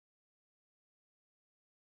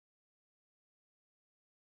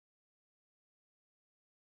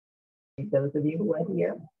those of you who are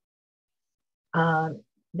here.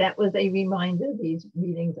 That was a reminder, these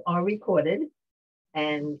meetings are recorded,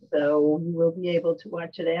 and so you will be able to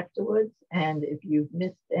watch it afterwards. And if you've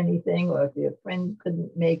missed anything or if your friend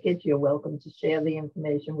couldn't make it, you're welcome to share the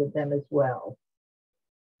information with them as well.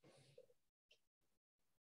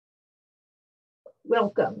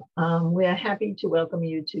 Welcome. We're happy to welcome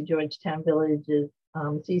you to Georgetown Village's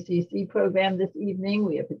CCC program this evening.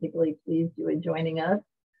 We are particularly pleased you are joining us.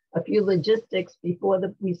 A few logistics before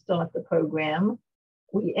we start the program.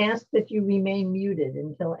 We ask that you remain muted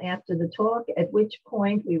until after the talk, at which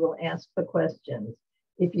point we will ask for questions.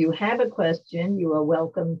 If you have a question, you are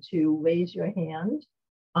welcome to raise your hand,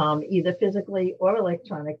 either physically or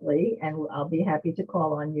electronically, and I'll be happy to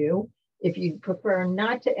call on you. If you prefer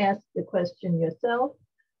not to ask the question yourself,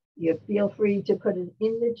 you feel free to put it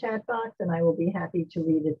in the chat box and I will be happy to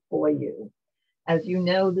read it for you. As you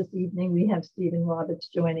know, this evening we have Stephen Roberts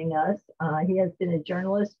joining us. He has been a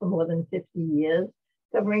journalist for more than 50 years,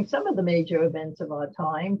 covering some of the major events of our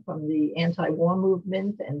time, from the anti-war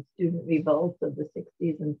movement and student revolts of the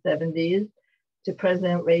 60s and 70s to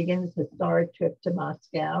President Reagan's historic trip to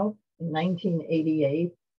Moscow in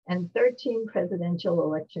 1988, and 13 presidential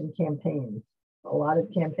election campaigns, a lot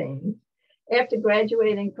of campaigns. After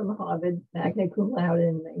graduating from Harvard magna cum laude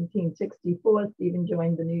in 1964, Stephen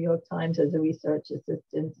joined the New York Times as a research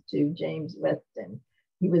assistant to James Weston.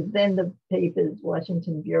 He was then the paper's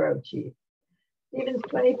Washington bureau chief. Stephen's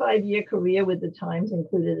 25-year career with the Times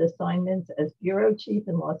included assignments as bureau chief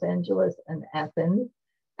in Los Angeles and Athens,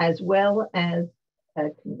 as well as a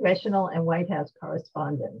congressional and White House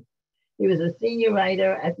correspondent. He was a senior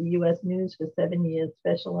writer at the U.S. News for 7 years,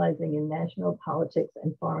 specializing in national politics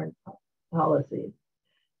and foreign policies.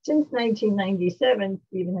 Since 1997,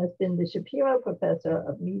 Stephen has been the Shapiro Professor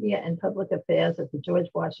of Media and Public Affairs at the George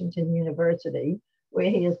Washington University, where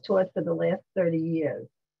he has taught for the last 30 years.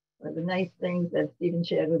 One of the nice things that Stephen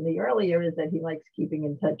shared with me earlier is that he likes keeping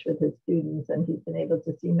in touch with his students, and he's been able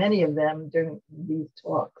to see many of them during these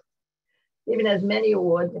talks. Stephen has many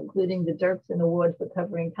awards, including the Dirksen Award for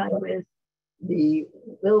covering Congress, the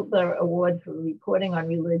Wilbur Award for reporting on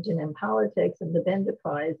religion and politics, and the Bender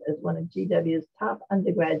Prize as one of GW's top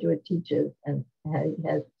undergraduate teachers, and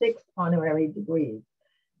has 6 honorary degrees.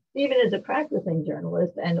 Stephen is a practicing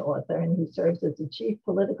journalist and author, and he serves as the chief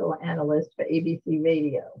political analyst for ABC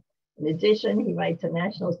Radio. In addition, he writes a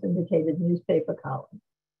national syndicated newspaper column.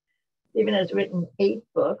 Stephen has written 8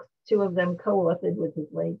 books, 2 of them co-authored with his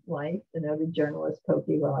late wife, the noted journalist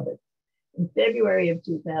Cokie Roberts. In February of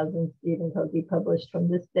 2000, Steve and Cokie published From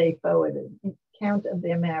This Day Forward, an account of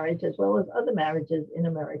their marriage as well as other marriages in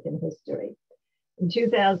American history. In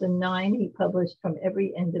 2009, he published From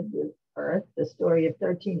Every End of the Earth, the story of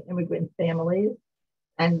 13 immigrant families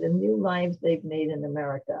and the new lives they've made in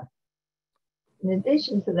America. In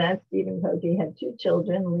addition to that, Steve and Cokie had 2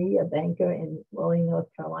 children, Lee, a banker in Raleigh, North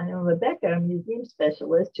Carolina, and Rebecca, a museum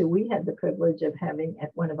specialist who we had the privilege of having at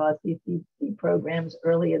one of our CCC programs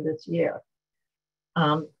earlier this year.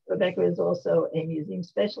 Rebecca is also a museum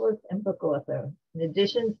specialist and book author. In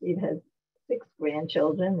addition, Steve has 6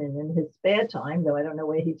 grandchildren, and in his spare time, though I don't know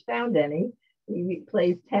where he's found any, he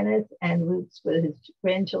plays tennis and roots for his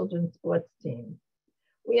grandchildren's sports team.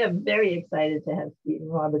 We are very excited to have Stephen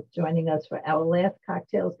Roberts joining us for our last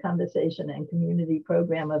Cocktails Conversation and Community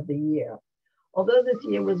Program of the year. Although this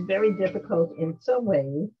year was very difficult in some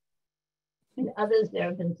ways, in others there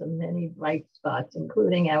have been some many bright spots,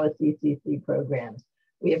 including our CCC programs.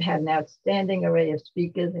 We have had an outstanding array of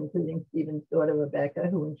speakers, including Stephen's daughter, Rebecca,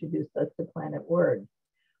 who introduced us to Planet Word.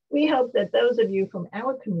 We hope that those of you from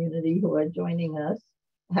our community who are joining us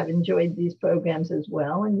have enjoyed these programs as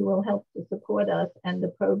well, and you will help to support us and the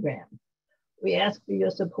program. We ask for your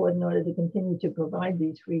support in order to continue to provide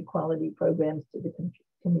these free quality programs to the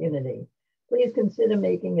community. Please consider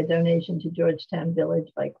making a donation to Georgetown Village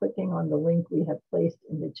by clicking on the link we have placed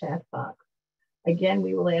in the chat box. Again,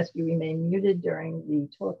 we will ask you remain muted during the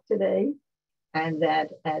talk today, and that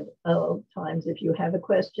at all times, if you have a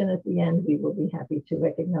question at the end, we will be happy to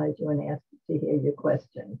recognize you and ask to hear your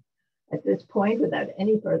question. At this point, without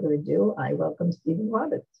any further ado, I welcome Stephen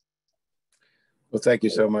Roberts. Well, thank you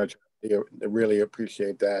so much. I really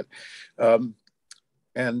appreciate that. Of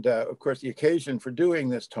course, the occasion for doing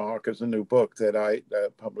this talk is a new book that I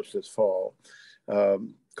published this fall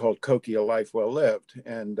called Cokie, A Life Well Lived.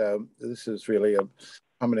 And this is really a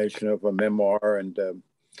combination of a memoir and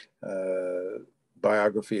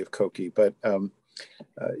biography of Cokie. But,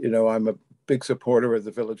 you know, I'm a big supporter of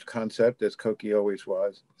the village concept, as Cokie always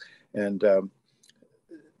was. And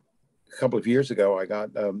couple of years ago,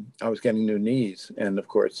 I was getting new knees. And of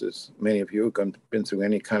course, as many of you have been through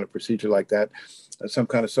any kind of procedure like that, some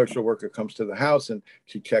kind of social worker comes to the house and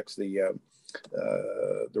she checks the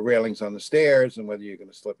railings on the stairs and whether you're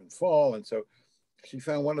going to slip and fall. And so she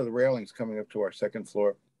found one of the railings coming up to our second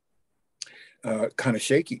floor kind of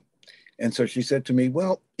shaky. And so she said to me,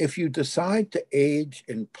 well, if you decide to age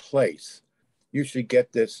in place, you should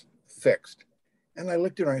get this fixed. And I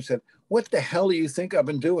looked at her and I said, what the hell do you think I've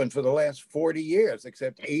been doing for the last 40 years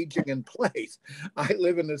except aging in place? I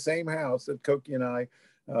live in the same house that Cokie and I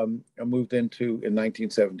moved into in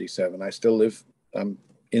 1977. I still live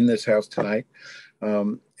in this house tonight.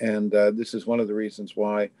 This is one of the reasons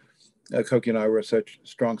why Cokie and I were such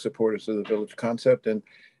strong supporters of the village concept and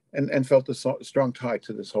felt a strong tie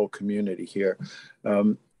to this whole community here.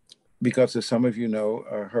 Because as some of you know,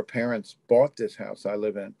 her parents bought this house I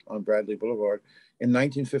live in on Bradley Boulevard in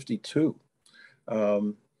 1952.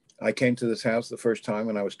 I came to this house the first time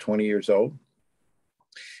when I was 20 years old.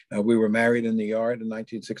 We were married in the yard in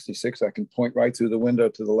 1966. I can point right through the window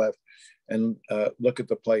to the left and look at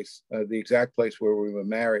the place, the exact place where we were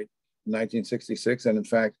married in 1966. And in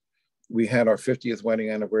fact, we had our 50th wedding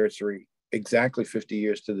anniversary exactly 50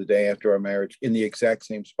 years to the day after our marriage in the exact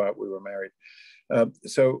same spot we were married.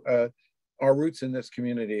 So our roots in this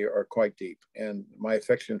community are quite deep, and my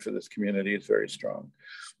affection for this community is very strong.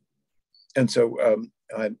 And so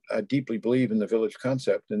I deeply believe in the village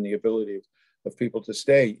concept and the ability of people to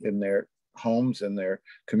stay in their homes and their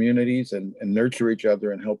communities and nurture each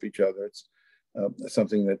other and help each other. It's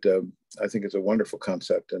something that I think is a wonderful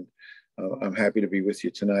concept, and I'm happy to be with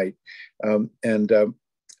you tonight.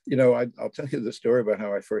 You know, I'll tell you the story about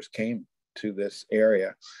how I first came to this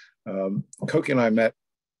area. Cokie and I met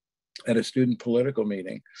at a student political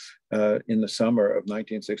meeting in the summer of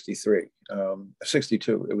 1963,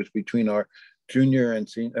 62. It was between our junior and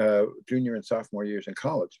sophomore years in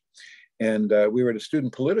college. And we were at a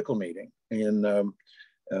student political meeting in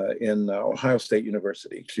Ohio State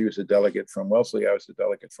University. She was a delegate from Wellesley. I was a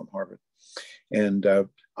delegate from Harvard. And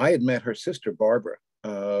I had met her sister, Barbara,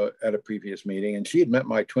 at a previous meeting, and she had met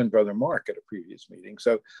my twin brother, Mark, at a previous meeting.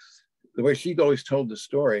 So the way she'd always told the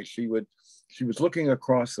story, she was looking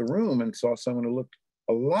across the room and saw someone who looked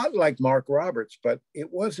a lot like Mark Roberts, but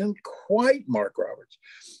it wasn't quite Mark Roberts.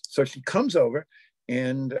 So she comes over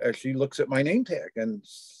and she looks at my name tag and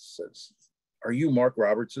says, "Are you Mark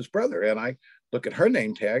Roberts' brother?" And I look at her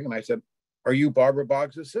name tag and I said, "Are you Barbara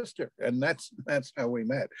Boggs' sister?" And that's how we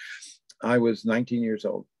met. I was 19 years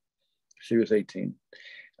old. She was 18.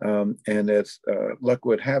 And as luck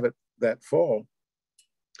would have it, that fall,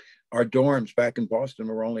 our dorms back in Boston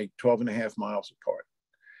were only 12 and a half miles apart.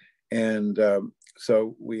 And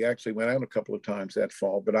so we actually went out a couple of times that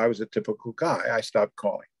fall, but I was a typical guy. I stopped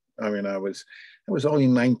calling. I mean, I was only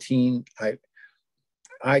 19.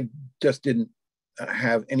 I just didn't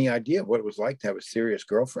have any idea what it was like to have a serious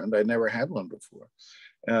girlfriend. I'd never had one before.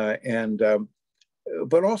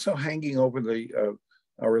 But also hanging over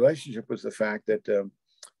our relationship was the fact that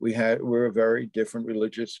we're very different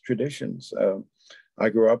religious traditions. I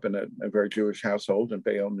grew up in a very Jewish household in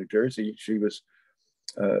Bayonne, New Jersey. She was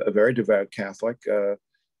a very devout Catholic.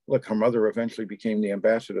 Look, her mother eventually became the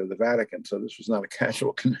ambassador of the Vatican, so this was not a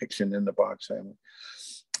casual connection in the Boggs family.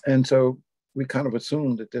 And so we kind of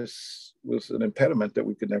assumed that this was an impediment that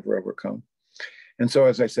we could never overcome. And so,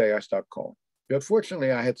 as I say, I stopped calling. But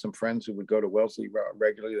fortunately, I had some friends who would go to Wellesley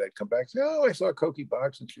regularly. They'd come back and say, "Oh, I saw Cokie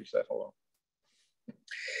Boggs," and she said hello.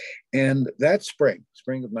 And that spring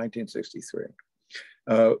of 1963,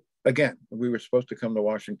 again, we were supposed to come to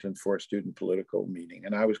Washington for a student political meeting,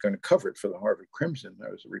 and I was going to cover it for the Harvard Crimson.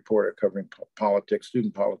 I was a reporter covering politics,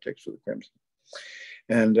 student politics for the Crimson.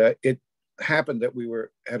 And it happened that we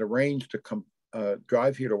had arranged to come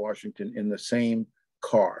drive here to Washington in the same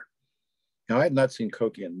car. Now, I had not seen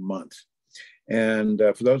Cokie in months. And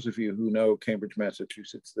for those of you who know Cambridge,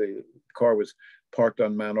 Massachusetts, the car was parked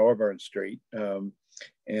on Mount Auburn Street.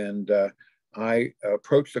 I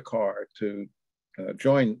approached the car to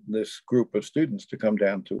join this group of students to come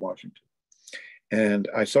down to Washington. And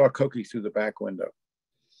I saw Cokie through the back window.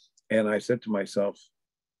 And I said to myself,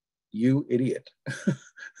 "You idiot,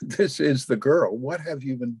 this is the girl. What have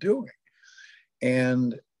you been doing?"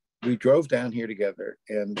 And we drove down here together,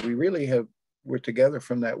 and we really were together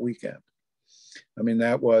from that weekend. I mean,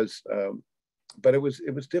 that was, but it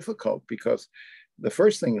was difficult because the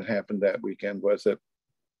first thing that happened that weekend was that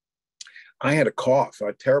I had a cough,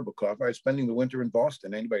 a terrible cough. I was spending the winter in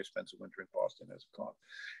Boston. Anybody who spends the winter in Boston has a cough.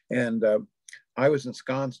 And I was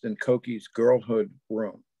ensconced in Cokie's girlhood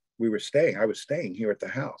room. I was staying here at the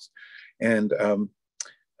house. And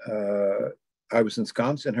I was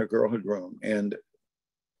ensconced in her girlhood room. And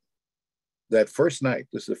that first night,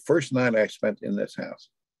 this is the first night I spent in this house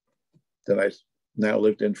that I now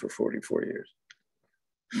lived in for 44 years.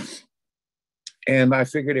 And I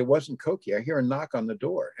figured it wasn't Cokie. I hear a knock on the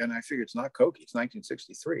door, and I figured it's not Cokie. It's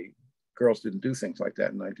 1963. Girls didn't do things like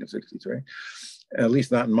that in 1963, at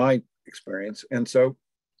least not in my experience. And so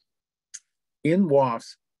in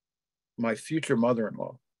walks my future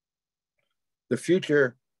mother-in-law, the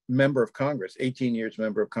future member of Congress, 18 years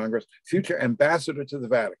member of Congress, future ambassador to the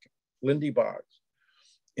Vatican, Lindy Boggs,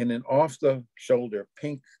 in an off-the-shoulder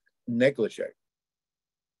pink negligee,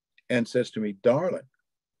 and says to me, "Darling,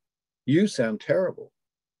 you sound terrible.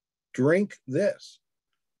 Drink this."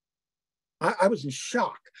 I was in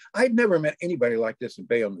shock. I'd never met anybody like this in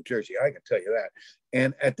Bayonne, New Jersey. I can tell you that.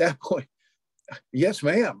 And at that point, yes,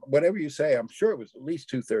 ma'am, whatever you say, I'm sure it was at least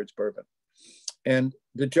 2/3 bourbon. And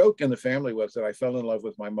the joke in the family was that I fell in love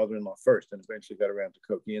with my mother-in-law first and eventually got around to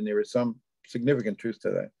Cokie. And there is some significant truth to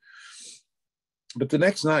that. But the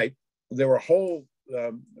next night, there were a whole,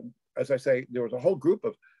 as I say, there was a whole group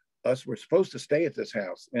of us were supposed to stay at this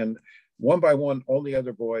house. And one by one, all the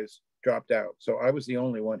other boys dropped out. So I was the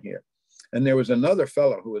only one here. And there was another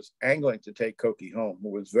fellow who was angling to take Cokie home, who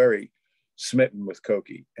was very smitten with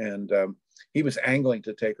Cokie. And he was angling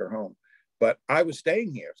to take her home. But I was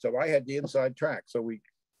staying here, so I had the inside track. So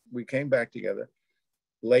we came back together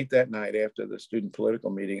late that night after the student political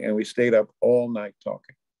meeting, and we stayed up all night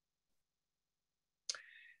talking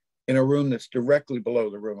in a room that's directly below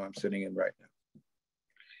the room I'm sitting in right now.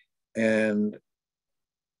 And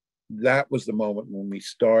that was the moment when we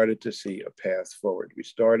started to see a path forward. We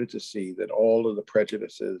started to see that all of the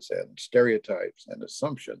prejudices and stereotypes and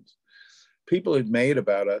assumptions people had made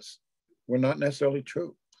about us were not necessarily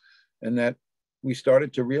true. And that we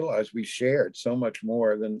started to realize we shared so much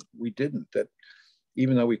more than we didn't, that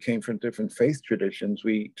even though we came from different faith traditions,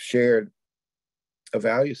 we shared a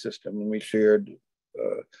value system, and we shared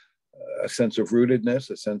a sense of rootedness,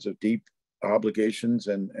 a sense of deep obligations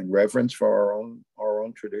and reverence for our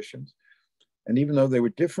own traditions. And even though they were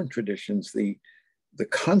different traditions, the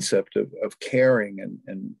concept of caring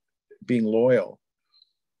and being loyal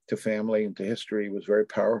to family and to history was very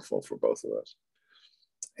powerful for both of us.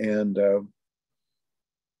 And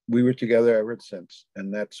we were together ever since.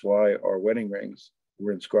 And that's why our wedding rings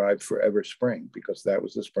were inscribed Forever Spring, because that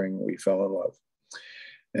was the spring we fell in love.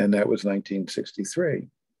 And that was 1963.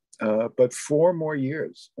 But 4 more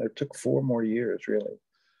years, it took 4 more years really,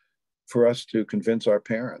 for us to convince our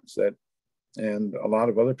parents that, and a lot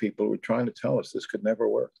of other people were trying to tell us this could never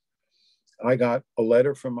work. I got a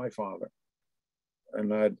letter from my father,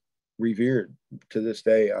 and I revered, to this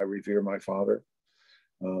day, I revere my father.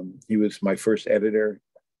 He was my first editor.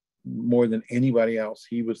 More than anybody else,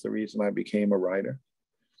 he was the reason I became a writer.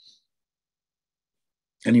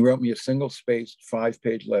 And he wrote me a single-spaced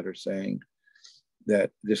 5-page letter saying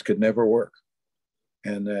that this could never work.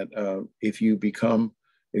 And that if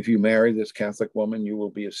you marry this Catholic woman, you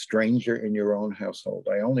will be a stranger in your own household.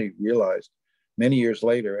 I only realized many years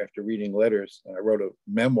later, after reading letters, and I wrote a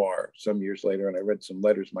memoir some years later, and I read some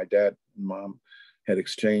letters my dad and mom had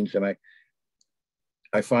exchanged. And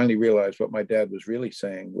I finally realized what my dad was really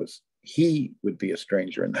saying was he would be a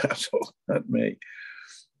stranger in the household, not me.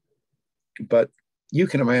 But you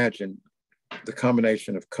can imagine the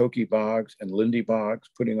combination of Cokie Boggs and Lindy Boggs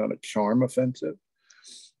putting on a charm offensive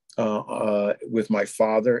with my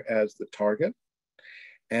father as the target.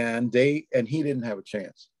 And he didn't have a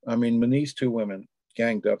chance. I mean, when these 2 women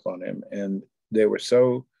ganged up on him, and they were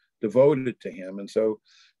so devoted to him and so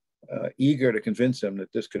eager to convince him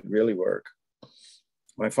that this could really work.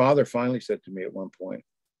 My father finally said to me at one point,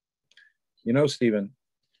 "You know, Stephen,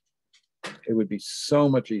 it would be so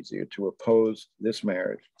much easier to oppose this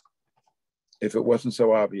marriage if it wasn't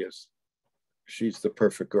so obvious she's the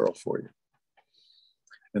perfect girl for you."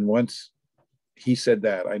 And once he said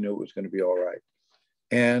that, I knew it was going to be all right.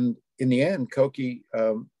 And in the end, Cokie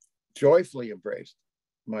joyfully embraced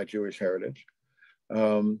my Jewish heritage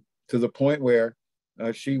to the point where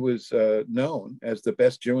she was known as the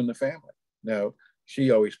best Jew in the family. Now,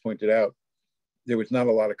 she always pointed out there was not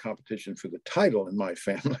a lot of competition for the title in my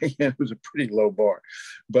family, and it was a pretty low bar.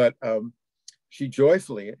 But she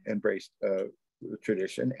joyfully embraced the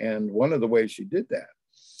tradition. And one of the ways she did that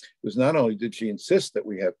was not only did she insist that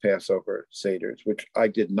we have Passover Seders, which I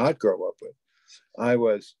did not grow up with. I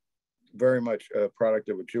was very much a product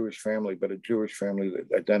of a Jewish family, but a Jewish family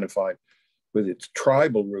that identified with its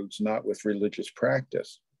tribal roots, not with religious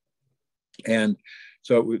practice. And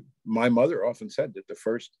so my mother often said that the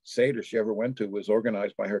first Seder she ever went to was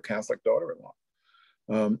organized by her Catholic daughter-in-law.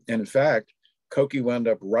 And in fact, Cokie wound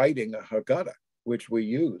up writing a Haggadah which we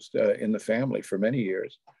used in the family for many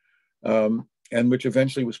years, and which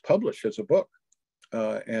eventually was published as a book.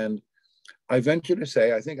 And I venture to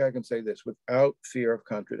say, I think I can say this without fear of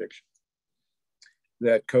contradiction,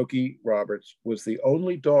 that Cokie Roberts was the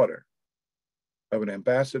only daughter of an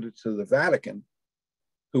ambassador to the Vatican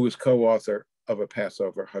who was co-author of a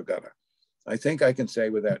Passover Haggadah. I think I can say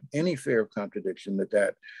without any fear of contradiction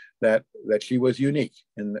that she was unique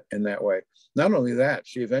in that way. Not only that,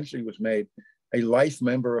 she eventually was made a life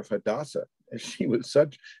member of Hadassah. She was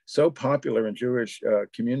so popular in Jewish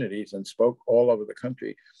communities and spoke all over the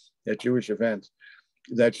country at Jewish events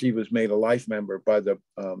that she was made a life member by the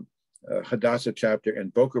Hadassah chapter in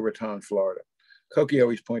Boca Raton, Florida. Cokie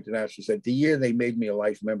always pointed out, she said, the year they made me a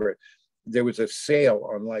life member, there was a sale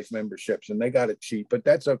on life memberships and they got it cheap, but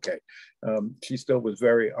that's okay. She still was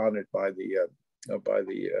very honored by the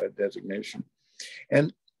designation.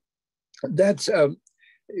 And that's, and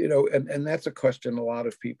that's a question a lot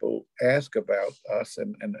of people ask about us,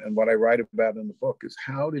 and what I write about in the book is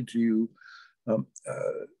how did you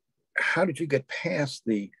get past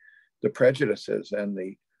the prejudices and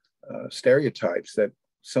the stereotypes that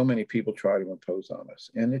so many people try to impose on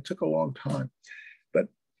us? And it took a long time, but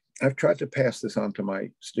I've tried to pass this on to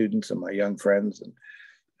my students and my young friends, and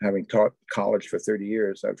having taught college for 30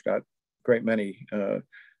 years, I've got a great many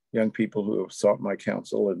young people who have sought my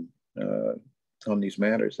counsel and on these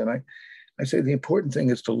matters. And I say the important thing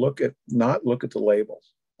is to not look at the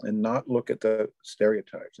labels, and not look at the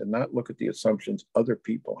stereotypes, and not look at the assumptions other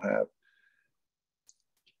people have.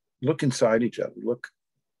 Look inside each other, look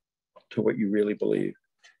to what you really believe.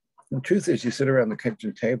 The truth is, you sit around the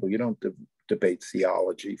kitchen table, you don't debate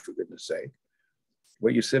theology, for goodness sake.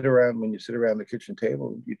 When you sit around the kitchen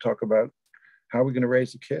table, you talk about how we're going to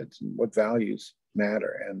raise the kids, and what values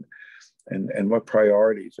matter, and what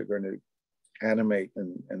priorities are going to animate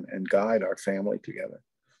and guide our family together.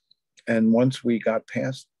 And once we got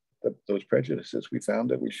past those prejudices, we found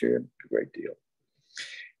that we shared a great deal.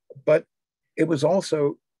 But it was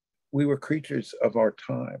also, we were creatures of our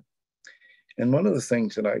time. And one of the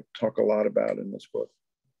things that I talk a lot about in this book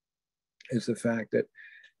is the fact that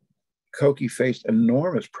Cokie faced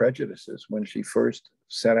enormous prejudices when she first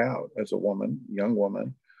set out as a woman, young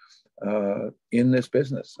woman, in this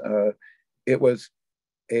business. It was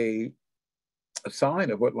a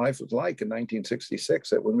sign of what life was like in 1966,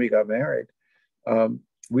 that when we got married,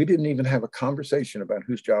 we didn't even have a conversation about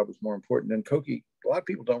whose job was more important. And Cokie, a lot of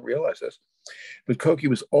people don't realize this, but Cokie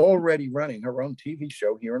was already running her own TV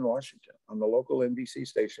show here in Washington on the local NBC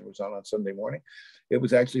station. It was on Sunday morning. It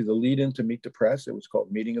was actually the lead-in to Meet the Press. It was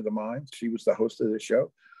called Meeting of the Minds. She was the host of the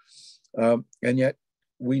show. And yet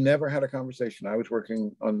we never had a conversation. I was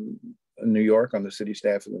working in New York on the city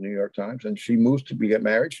staff of the New York Times, and she get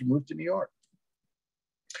married. She moved to New York.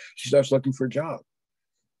 She starts looking for a job.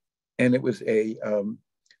 And it was a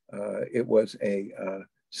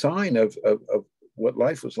sign of what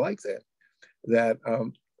life was like then, that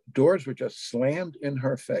doors were just slammed in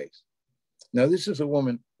her face. Now, this is a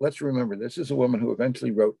woman, let's remember, this is a woman who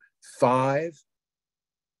eventually wrote 5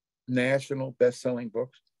 national best-selling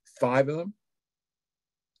books, 5 of them.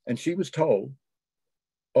 And she was told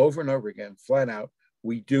over and over again, flat out,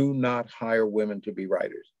 we do not hire women to be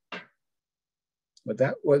writers. But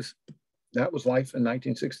that was life in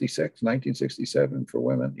 1966, 1967 for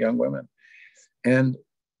women, young women. And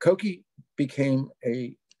Cokie became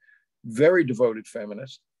a very devoted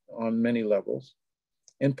feminist on many levels,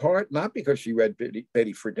 in part not because she read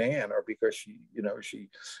Betty Friedan or because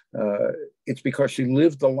it's because she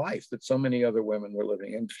lived the life that so many other women were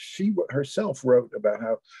living. And she herself wrote about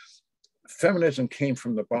how feminism came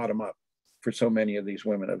from the bottom up for so many of these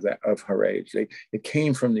women of her age. It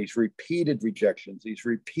came from these repeated rejections,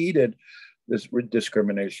 this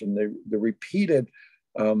discrimination, the repeated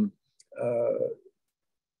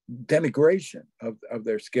denigration of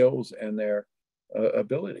their skills and their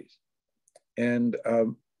abilities. And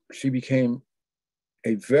she became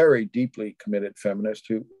a very deeply committed feminist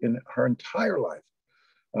who, in her entire life,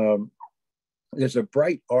 there's a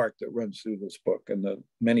bright arc that runs through this book and the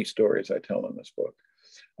many stories I tell in this book.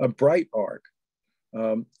 A bright arc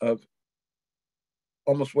of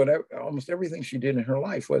almost everything she did in her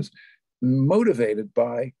life was motivated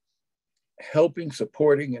by helping,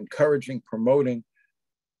 supporting, encouraging, promoting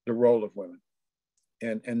the role of women.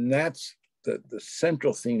 And that's the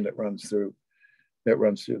central theme that runs through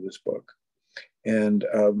this book. And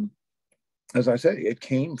as I say, it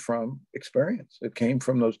came from experience. It came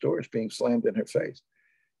from those doors being slammed in her face.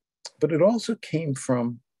 But it also came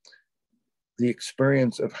from the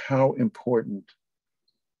experience of how important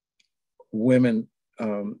women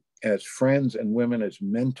as friends and women as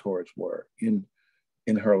mentors were in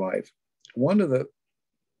her life. One of the,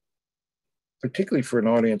 particularly for an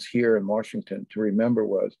audience here in Washington to remember,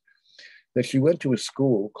 was that she went to a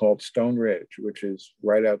school called Stone Ridge, which is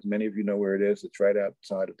right out, many of you know where it is. It's right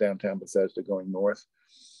outside of downtown Bethesda going north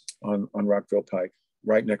on Rockville Pike,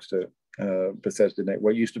 right next to Bethesda,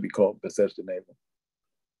 what used to be called Bethesda Naval.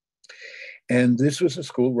 And this was a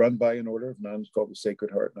school run by an order of nuns called the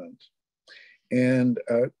Sacred Heart Nuns. And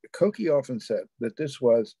Cokie often said that this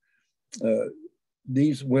was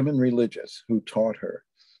these women religious who taught her.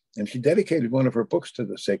 And she dedicated one of her books to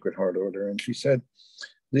the Sacred Heart Order. And she said,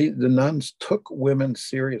 the nuns took women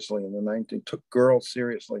seriously took girls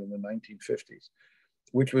seriously in the 1950s,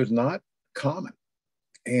 which was not common.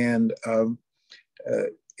 And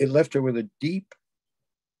it left her with a deep,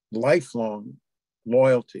 lifelong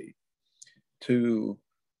loyalty to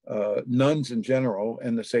nuns in general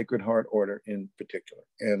and the Sacred Heart Order in particular.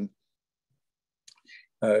 And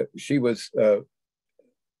she was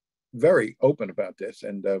very open about this,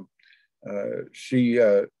 and she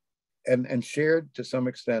and shared to some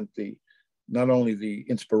extent not only the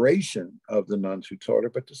inspiration of the nuns who taught her,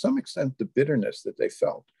 but to some extent the bitterness that they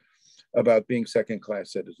felt about being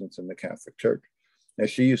second-class citizens in the Catholic Church. As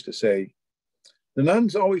she used to say, the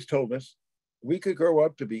nuns always told us we could grow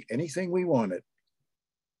up to be anything we wanted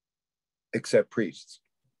except priests.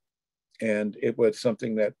 And it was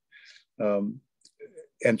something that,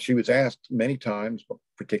 and she was asked many times,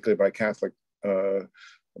 particularly by Catholic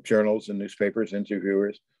journals and newspapers,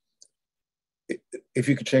 interviewers, if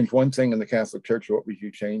you could change one thing in the Catholic Church, what would you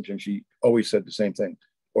change? And she always said the same thing: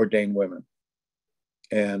 ordain women.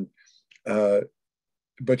 And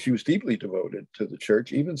but she was deeply devoted to the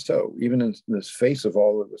church, even so, even in this face of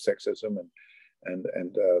all of the sexism and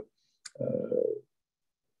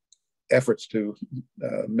efforts to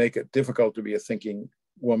make it difficult to be a thinking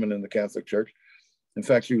woman in the Catholic Church. In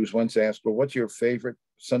fact, she was once asked, well, what's your favorite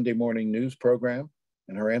Sunday morning news program?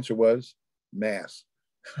 And her answer was Mass.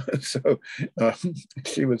 So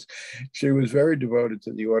she was very devoted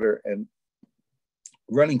to the order. And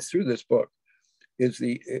running through this book is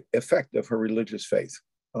the effect of her religious faith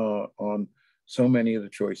on so many of the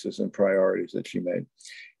choices and priorities that she made.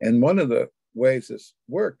 And one of the ways this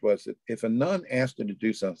worked was that if a nun asked her to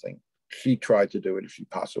do something, she tried to do it if she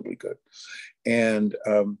possibly could. And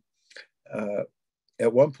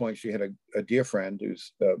at one point, she had a dear friend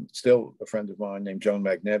who's still a friend of mine named Joan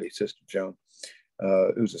Magnetti, Sister Joan,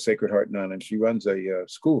 who's a Sacred Heart nun, and she runs a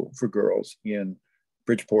school for girls in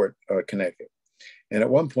Bridgeport, Connecticut. And at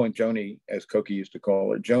one point, Joni, as Cokie used to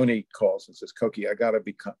call her, Joni calls and says, Cokie, I gotta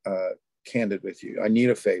be candid with you. I need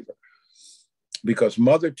a favor, because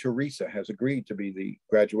Mother Teresa has agreed to be the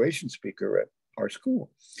graduation speaker at our school.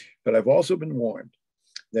 But I've also been warned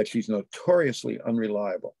that she's notoriously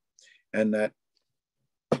unreliable and that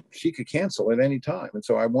she could cancel at any time. And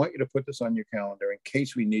so I want you to put this on your calendar in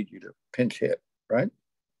case we need you to pinch hit, right?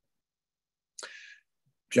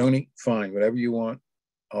 Joni, fine, whatever you want,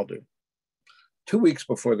 I'll do. 2 weeks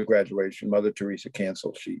before the graduation, Mother Teresa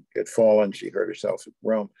canceled. She had fallen, she hurt herself in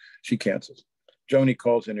Rome, she cancels. Joni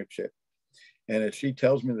calls in her chick. And as she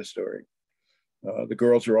tells me the story, the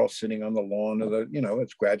girls are all sitting on the lawn of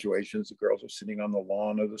it's graduations. The girls are sitting on the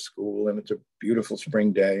lawn of the school, and it's a beautiful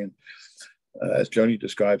spring day. And as Joni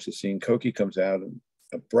describes the scene, Cokie comes out in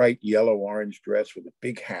a bright yellow-orange dress with a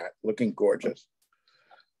big hat, looking gorgeous.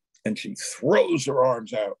 And she throws her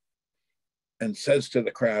arms out and says to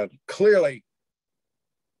the crowd, clearly,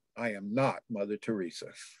 I am not Mother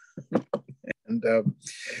Teresa. And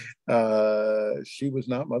she was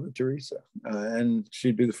not Mother Teresa. And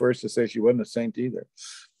she'd be the first to say she wasn't a saint either.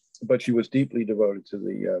 But she was deeply devoted to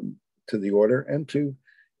the order and to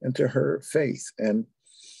her faith. And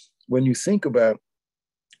when you think about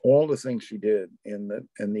all the things she did and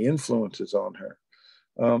the influences on her,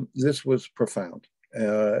 this was profound.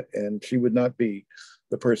 And she would not be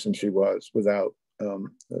the person she was without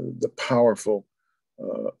the powerful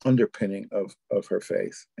underpinning of her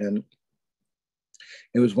faith. And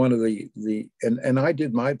it was one of and I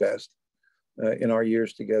did my best in our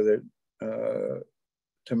years together to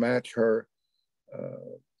match her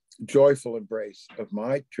joyful embrace of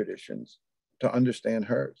my traditions to understand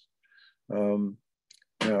hers.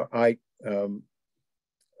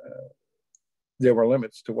 There were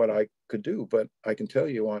limits to what I could do, but I can tell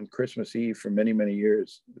you on Christmas Eve for many, many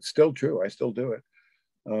years, it's still true, I still do it.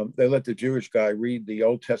 They let the Jewish guy read the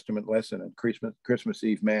Old Testament lesson at Christmas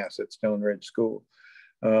Eve Mass at Stone Ridge School,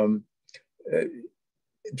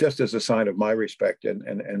 just as a sign of my respect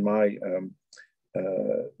and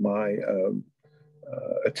my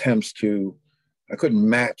attempts to I couldn't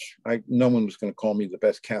match. No one was going to call me the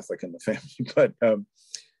best Catholic in the family, but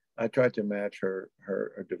I tried to match her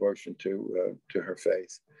devotion to her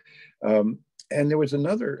faith. And there was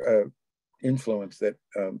another influence that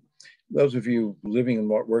those of you living and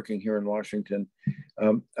working here in Washington,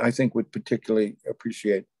 I think would particularly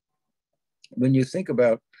appreciate. When you think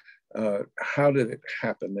about how did it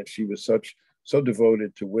happen that she was so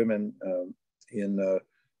devoted to women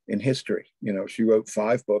in history. You know, she wrote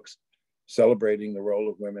 5 books celebrating the role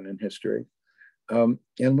of women in history. And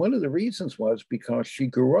one of the reasons was because she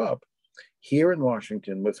grew up here in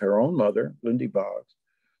Washington with her own mother, Lindy Boggs,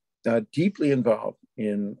 deeply involved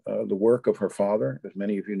in the work of her father. As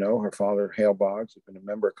many of you know, her father, Hale Boggs, had been a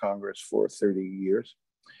member of Congress for 30 years.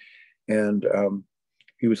 And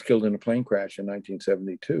he was killed in a plane crash in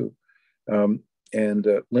 1972. And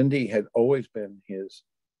Lindy had always been his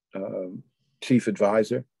chief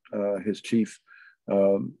advisor, his chief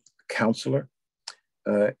counselor.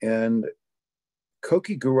 And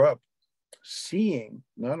Cokie grew up seeing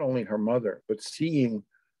not only her mother, but seeing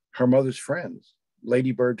her mother's friends,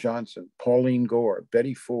 Lady Bird Johnson, Pauline Gore,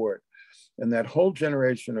 Betty Ford, and that whole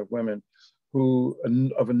generation of women who,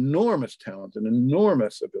 of enormous talent and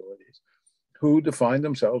enormous abilities, who defined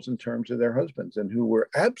themselves in terms of their husbands and who were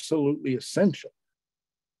absolutely essential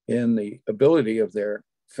in the ability of their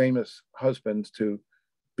famous husbands to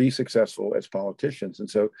be successful as politicians. And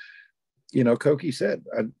so, you know, Cokie said,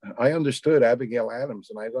 I understood Abigail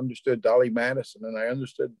Adams, and I understood Dolly Madison, and I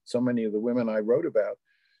understood so many of the women I wrote about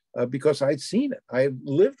because I'd seen it. I had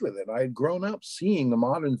lived with it. I had grown up seeing the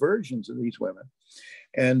modern versions of these women.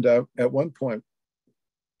 And at one point,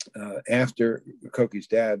 after Cokie's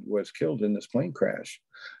dad was killed in this plane crash,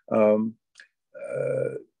 her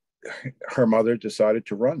mother decided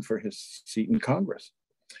to run for his seat in Congress.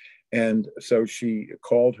 And so she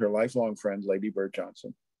called her lifelong friend, Lady Bird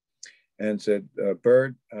Johnson, and said,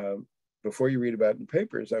 Bird, before you read about it in the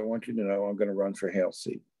papers, I want you to know I'm going to run for Hale's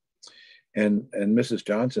seat. And Mrs.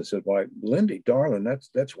 Johnson said, why, Lindy, darling,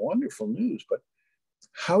 that's wonderful news, but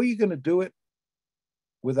how are you going to do it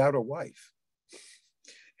without a wife?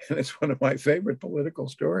 And it's one of my favorite political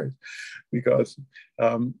stories because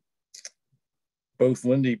both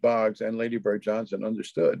Lindy Boggs and Lady Bird Johnson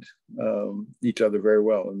understood each other very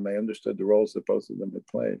well, and they understood the roles that both of them had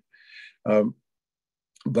played.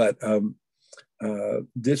 But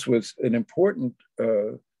this was an important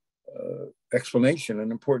explanation,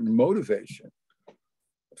 an important motivation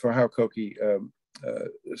for how Cokie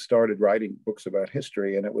started writing books about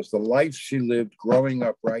history. And it was the life she lived growing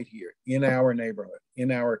up right here in our neighborhood,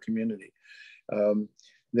 in our community,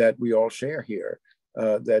 that we all share here.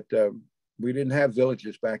 We didn't have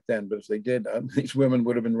villages back then, but if they did, these women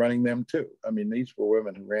would have been running them too. I mean, these were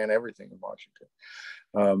women who ran everything in Washington,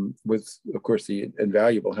 with, of course, the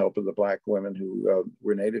invaluable help of the Black women who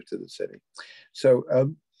were native to the city. So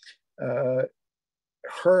her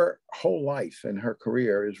whole life and her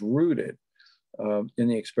career is rooted in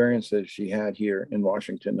the experiences she had here in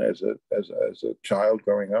Washington as a child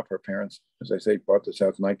growing up. Her parents, as I say, bought this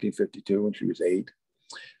house in 1952 when she was 8.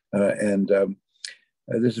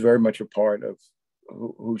 This is very much a part of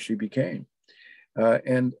who she became. But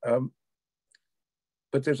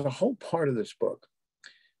there's a whole part of this book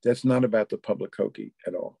that's not about the public Cokie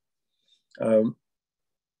at all.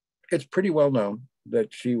 It's pretty well known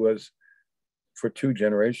that she was, for 2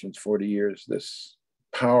 generations, 40 years, this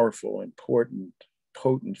powerful, important,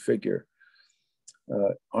 potent figure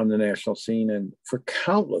on the national scene. And for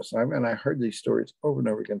countless, I heard these stories over and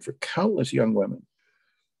over again, for countless young women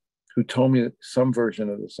who told me some version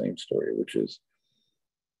of the same story, which is,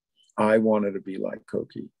 I wanted to be like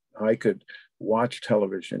Cokie. I could watch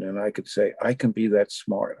television and I could say, I can be that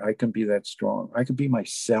smart. I can be that strong. I can be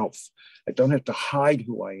myself. I don't have to hide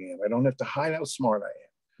who I am. I don't have to hide how smart I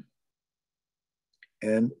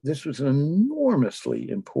am. And this was an enormously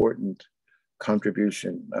important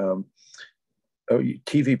contribution. A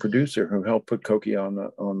TV producer who helped put Cokie on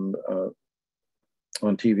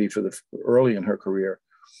TV early in her career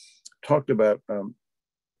talked about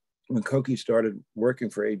when Cokie started working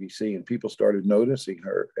for ABC and people started noticing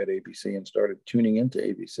her at ABC and started tuning into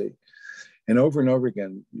ABC. And over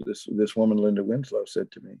again, this woman, Linda Winslow, said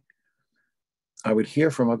to me, I would hear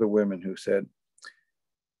from other women who said,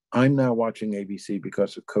 I'm now watching ABC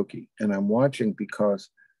because of Cokie, and I'm watching because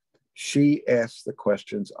she asks the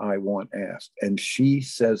questions I want asked, and she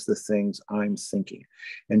says the things I'm thinking.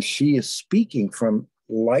 And she is speaking from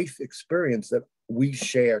life experience that we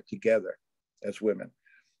share together as women.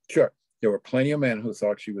 Sure, there were plenty of men who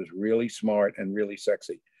thought she was really smart and really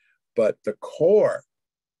sexy, but the core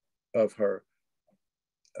of her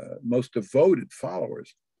most devoted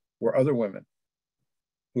followers were other women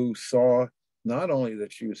who saw not only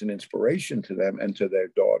that she was an inspiration to them and to their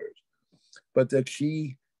daughters, but that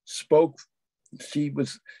she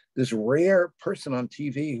was this rare person on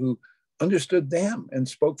TV who understood them and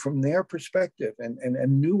spoke from their perspective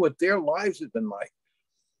and knew what their lives had been like.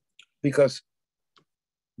 Because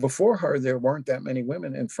before her, there weren't that many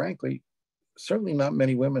women, and frankly, certainly not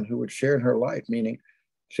many women who had shared her life, meaning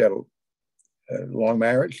she had a long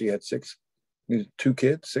marriage, she had 2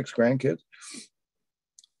 kids, 6 grandkids.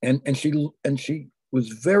 And she was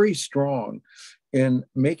very strong in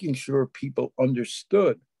making sure people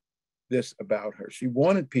understood this about her. She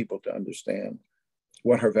wanted people to understand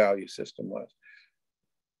what her value system was.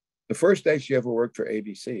 The first day she ever worked for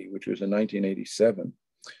ABC, which was in 1987,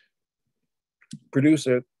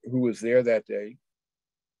 producer who was there that day,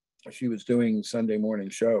 she was doing Sunday morning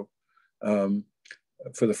show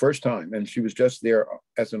for the first time, and she was just there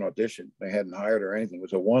as an audition. They hadn't hired her or anything. It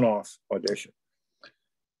was a one-off audition.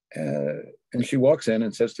 And she walks in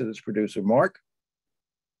and says to this producer, "Mark,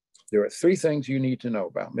 there are 3 things you need to know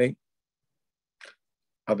about me.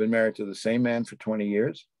 I've been married to the same man for 20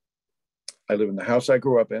 years. I live in the house I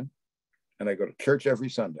grew up in, and I go to church every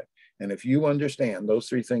Sunday. And if you understand those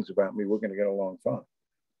 3 things about me, we're going to get along fine."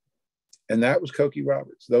 And that was Cokie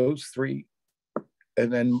Roberts, those 3.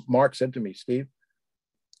 And then Mark said to me, "Steve,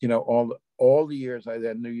 you know, all the years I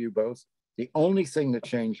then knew you both, the only thing that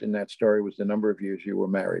changed in that story was the number of years you were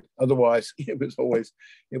married. Otherwise, it was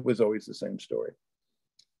always the same story."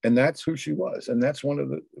 And that's who she was. And that's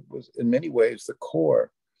was in many ways the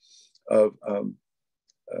core of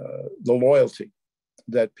the loyalty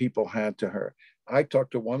that people had to her. I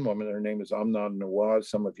talked to one woman, her name is Amna Nawaz.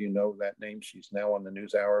 Some of you know that name. She's now on the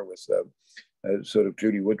NewsHour with sort of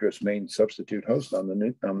Judy Woodruff's main substitute host on the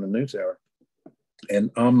NewsHour.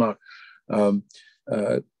 And Amna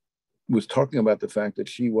was talking about the fact that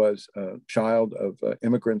she was a child of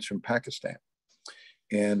immigrants from Pakistan.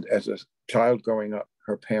 And as a child growing up,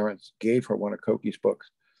 her parents gave her one of Cokie's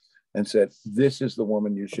books and said, "This is the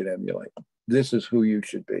woman you should emulate. This is who you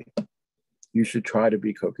should be. You should try to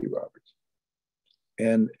be Cokie Roberts."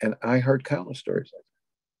 And I heard countless stories like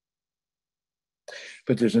that.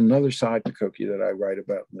 But there's another side to Cokie that I write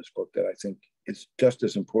about in this book that I think is just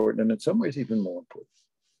as important, and in some ways even more important.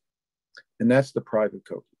 And that's the private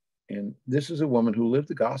Cokie. And this is a woman who lived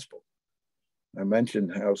the gospel. I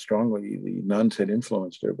mentioned how strongly the nuns had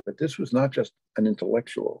influenced her, but this was not just an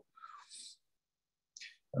intellectual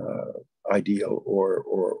ideal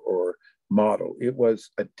or model. It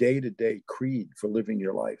was a day-to-day creed for living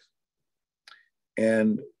your life.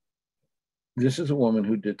 And this is a woman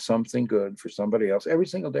who did something good for somebody else every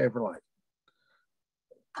single day of her life.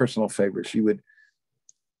 Personal favor. She went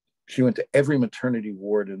to every maternity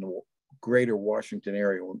ward in the greater Washington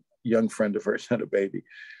area when a young friend of hers had a baby,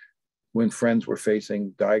 when friends were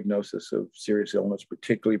facing diagnosis of serious illness,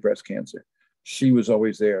 particularly breast cancer. She was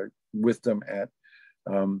always there with them at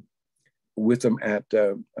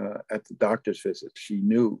the doctor's visit. She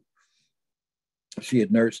knew she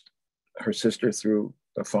had nursed her sister through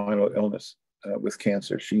a final illness with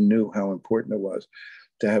cancer. She knew how important it was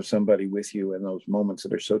to have somebody with you in those moments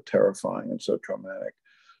that are so terrifying and so traumatic,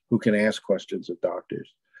 who can ask questions of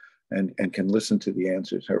doctors and can listen to the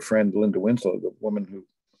answers. Her friend Linda Winslow, the woman who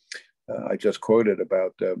I just quoted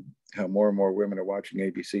about how more and more women are watching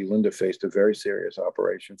ABC, Linda faced a very serious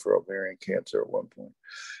operation for ovarian cancer at one point.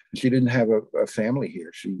 She didn't have a family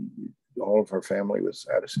here. All of her family was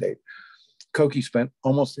out of state. Cokie spent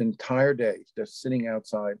almost the entire day just sitting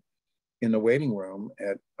outside in the waiting room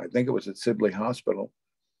I think it was at Sibley Hospital,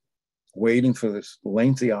 waiting for this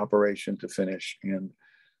lengthy operation to finish. And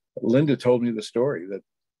Linda told me the story that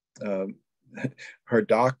her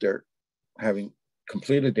doctor, having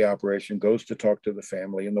completed the operation, goes to talk to the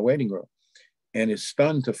family in the waiting room and is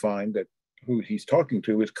stunned to find that who he's talking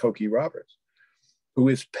to is Cokie Roberts, who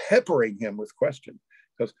is peppering him with questions.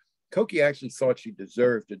 Because Cokie actually thought she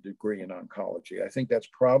deserved a degree in oncology. I think that's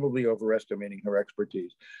probably overestimating her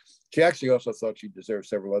expertise. She actually also thought she deserved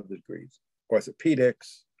several other degrees,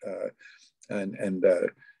 orthopedics and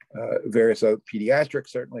various other pediatrics,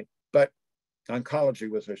 certainly. But oncology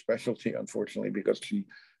was her specialty, unfortunately, because she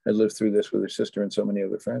had lived through this with her sister and so many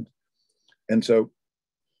other friends. And so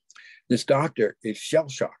this doctor is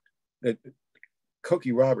shell-shocked that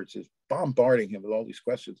Cokie Roberts is bombarding him with all these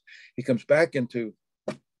questions. He comes back into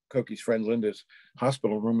Cokie's friend Linda's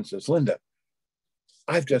hospital room and says, "Linda,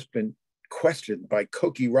 I've just been questioned by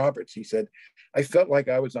Cokie Roberts." He said, "I felt like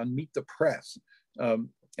I was on Meet the Press." And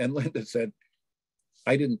Linda said,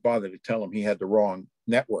 "I didn't bother to tell him he had the wrong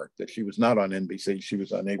network, that she was not on NBC, she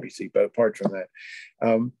was on ABC." But apart from that,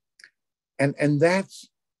 and that's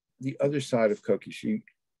the other side of Cokie.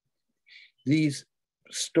 these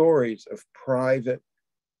stories of private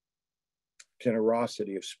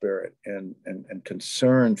generosity of spirit and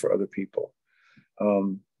concern for other people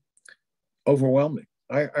overwhelming.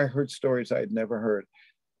 I heard stories I had never heard.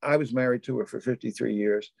 I was married to her for 53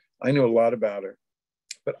 years. I knew a lot about her,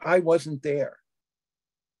 but I wasn't there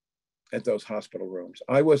at those hospital rooms.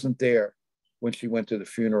 I wasn't there when she went to the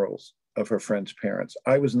funerals of her friends' parents.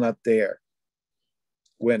 I was not there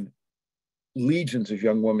when legions of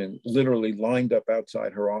young women literally lined up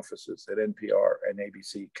outside her offices at NPR and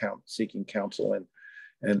ABC seeking counsel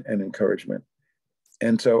and encouragement.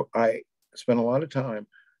 And so I spent a lot of time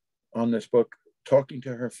on this book talking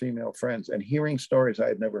to her female friends and hearing stories I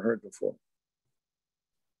had never heard before.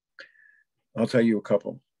 I'll tell you a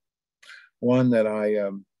couple. One that I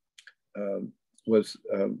was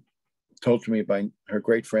told to me by her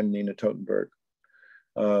great friend, Nina Totenberg.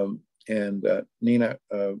 Nina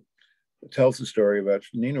tells the story about,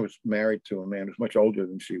 Nina was married to a man who was much older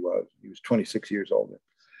than she was. He was 26 years older.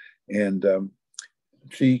 And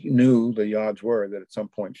she knew the odds were that at some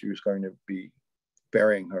point she was going to be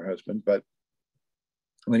burying her husband. But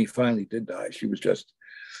when he finally did die, she was just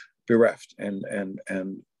bereft. And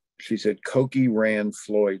she said, Cokie ran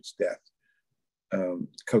Floyd's death.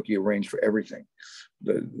 Cokie arranged for everything.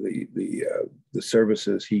 The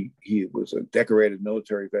services, he was a decorated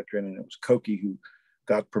military veteran, and it was Cokie who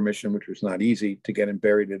got permission, which was not easy, to get him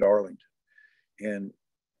buried at Arlington. And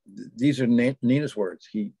these are Nina's words.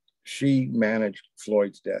 She managed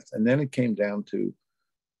Floyd's death. And then it came down to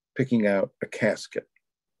picking out a casket.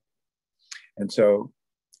 And so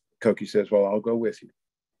Cokie says, well, I'll go with you.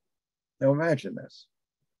 Now imagine this.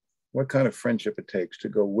 What kind of friendship it takes to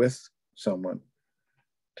go with someone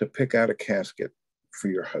to pick out a casket for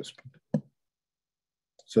your husband.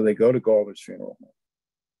 So they go to Galder's funeral home.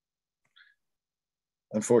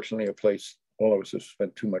 Unfortunately, a place all of us have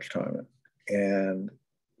spent too much time in. And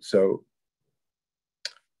so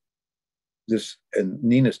this, and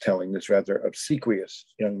Nina's telling this rather obsequious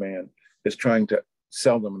young man is trying to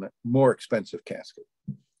sell them a more expensive casket.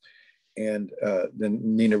 And then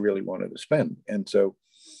Nina really wanted to spend. And so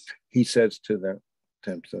he says to them,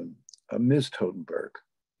 Ms. Totenberg,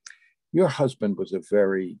 your husband was a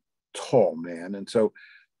very tall man. And so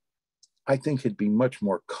I think he'd be much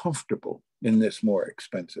more comfortable in this more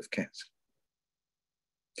expensive casket.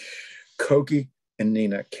 Cokie and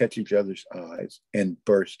Nina catch each other's eyes and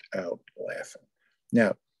burst out laughing.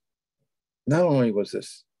 Now, not only was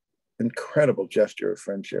this incredible gesture of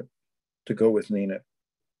friendship to go with Nina,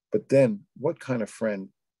 but then what kind of friend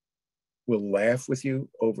will laugh with you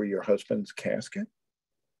over your husband's casket?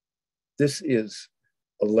 This is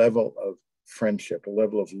a level of friendship, a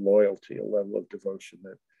level of loyalty, a level of devotion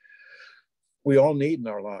that we all need in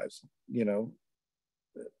our lives, you know.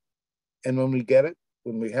 And when we get it,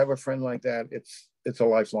 when we have a friend like that, it's a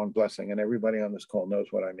lifelong blessing. And everybody on this call knows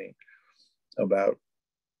what I mean about,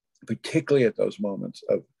 particularly at those moments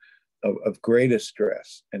of greatest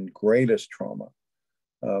stress and greatest trauma,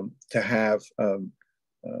 to have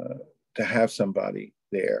somebody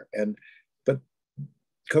there. But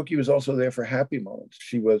Cokie was also there for happy moments.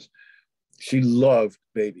 She loved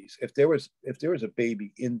babies. If there was a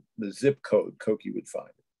baby in the zip code, Cokie would find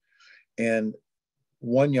it. And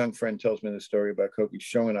one young friend tells me the story about Cokie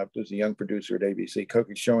showing up. There's a young producer at ABC.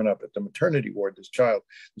 Cokie showing up at the maternity ward. This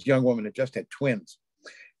young woman had just had twins,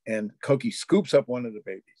 and Cokie scoops up one of the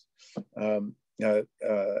babies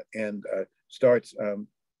and starts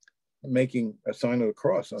making a sign of the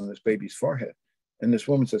cross on this baby's forehead. And this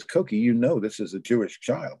woman says, Cokie, you know this is a Jewish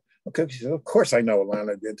child. Well, Cokie says, of course I know,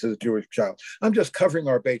 Alana, it's a Jewish child. I'm just covering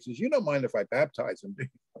our bases. You don't mind if I baptize him?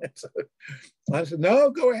 So I said,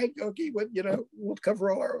 no, go ahead, Cokie. We'll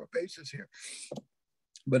cover all our bases here.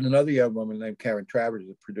 But another young woman named Karen Travers,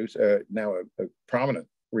 a producer, now a prominent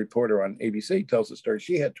reporter on ABC, tells the story.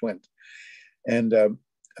 She had twins. And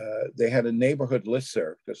they had a neighborhood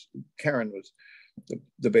listserv because Karen was,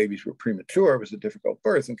 the babies were premature. It was a difficult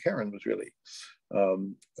birth, and Karen was really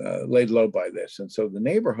laid low by this. And so her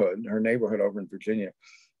neighborhood over in Virginia,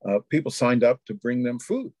 people signed up to bring them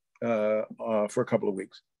food for a couple of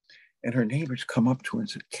weeks. And her neighbors come up to her and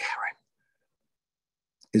said, Karen,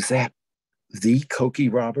 is that the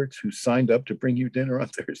Cokie Roberts who signed up to bring you dinner on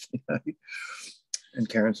Thursday night? And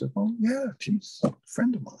Karen said, well, yeah, she's a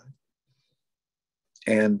friend of mine.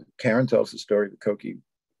 And Karen tells the story that Cokie,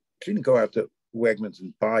 she didn't go out to Wegmans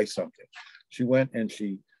and buy something. She went and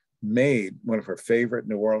she made one of her favorite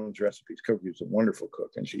New Orleans recipes. Cokie was a wonderful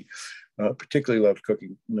cook, and she particularly loved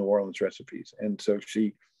cooking New Orleans recipes. And so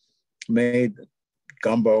she made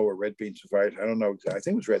gumbo or red beans fried. I don't know. I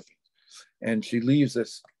think it was red beans. And she leaves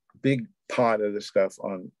this big pot of this stuff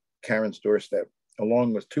on Karen's doorstep,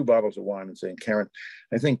 along with 2 bottles of wine, and saying, Karen,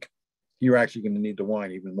 I think you're actually going to need the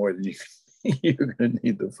wine even more than you're going to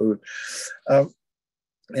need the food.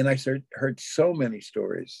 And I heard so many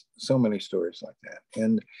stories like that.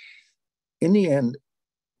 And in the end,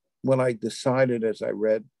 when I decided, as I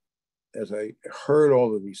heard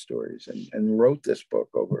all of these stories and wrote this book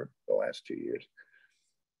over the last 2 years,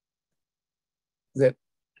 that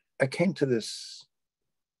I came to this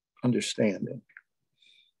understanding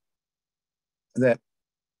that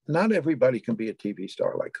not everybody can be a TV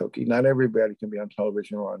star like Cokie. Not everybody can be on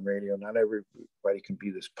television or on radio. Not everybody can be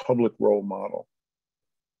this public role model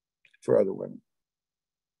for other women.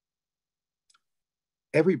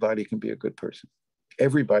 Everybody can be a good person.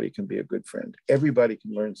 Everybody can be a good friend. Everybody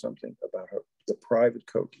can learn something about the private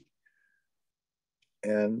Cokie.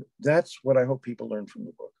 And that's what I hope people learn from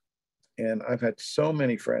the book. And I've had so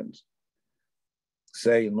many friends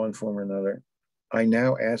say in one form or another, I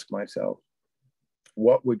now ask myself,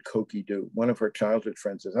 what would Cokie do? One of her childhood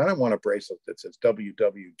friends says, I don't want a bracelet that says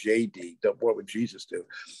WWJD. What would Jesus do?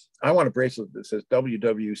 I want a bracelet that says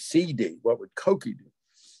WWCD. What would Cokie do?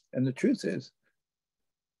 And the truth is,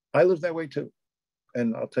 I live that way too.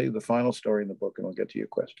 And I'll tell you the final story in the book, and I'll get to your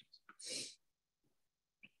questions.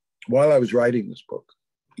 While I was writing this book,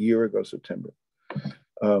 a year ago, September,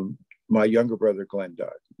 my younger brother, Glenn, died.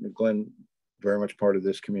 Glenn, very much part of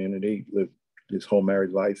this community, lived his whole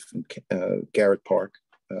married life in Garrett Park,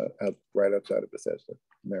 right outside of Bethesda,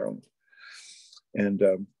 Maryland. And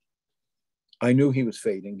I knew he was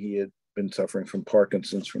fading. He had been suffering from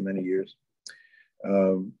Parkinson's for many years.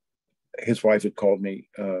 His wife had called me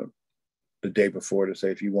the day before to say,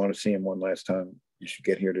 if you want to see him one last time, you should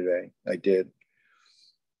get here today. I did.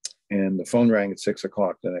 And the phone rang at 6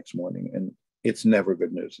 o'clock the next morning. And it's never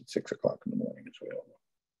good news at 6 o'clock in the morning, as we all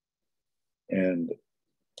know. And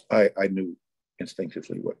I knew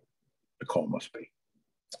instinctively what the call must be.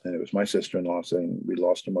 And it was my sister-in-law saying, we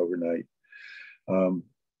lost him overnight. And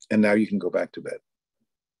now you can go back to bed.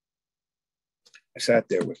 I sat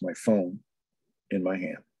there with my phone in my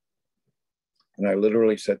hand. And I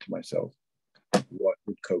literally said to myself, what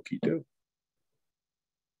would Cokie do?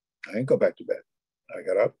 I didn't go back to bed. I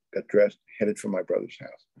got up, got dressed, headed for my brother's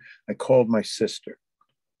house. I called my sister,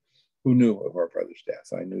 who knew of our brother's death.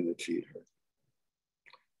 I knew that she had heard.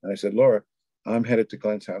 And I said, Laura, I'm headed to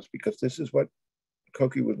Glenn's house because this is what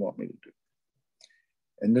Cokie would want me to do.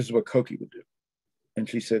 And this is what Cokie would do. And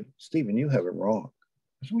she said, Stephen, you have it wrong.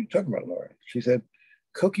 I said, what are you talking about, Laura? She said,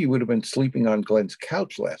 Cokie would have been sleeping on Glenn's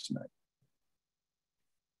couch last night.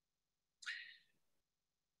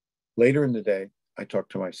 Later in the day, I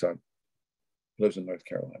talked to my son, who lives in North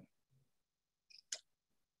Carolina.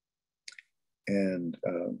 And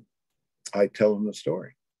I tell him the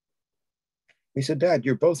story. He said, Dad,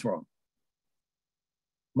 you're both wrong.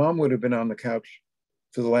 Mom would have been on the couch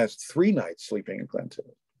for the last 3 nights sleeping in Glenn's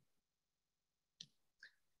house.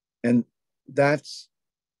 And that's,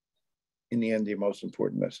 in the end, the most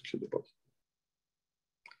important message of the book.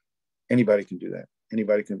 Anybody can do that.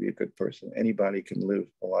 Anybody can be a good person. Anybody can live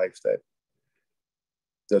a life that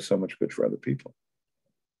does so much good for other people.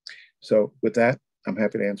 So with that, I'm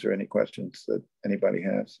happy to answer any questions that anybody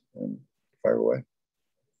has, and fire away.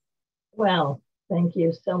 Well, thank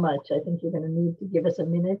you so much. I think you're going to need to give us a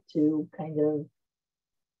minute to kind of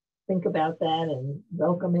think about that and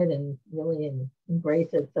welcome it and really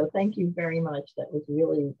embrace it. So thank you very much. That was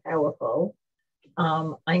really powerful.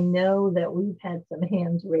 I know that we've had some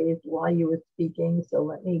hands raised while you were speaking, so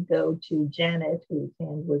let me go to Janet, whose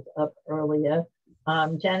hand was up earlier.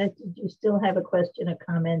 Janet, did you still have a question or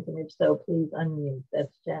comment? And if so, please unmute.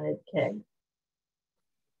 That's Janet Kegg.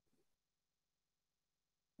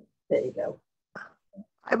 There you go.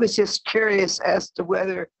 I was just curious as to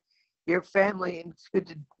whether your family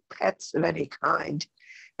included pets of any kind,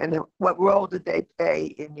 and what role did they play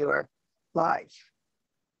in your life?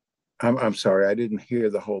 I'm sorry, I didn't hear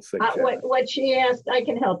the whole thing. What she asked, I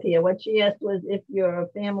can help here. What she asked was if your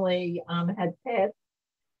family had pets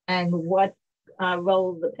and what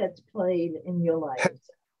role the pets played in your life.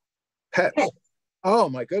 Pets. Oh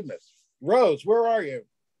my goodness. Rose, where are you?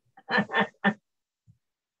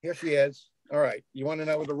 Here she is. All right. You want to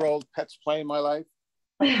know what the role pets play in my life?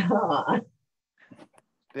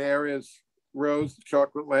 There is Rose, the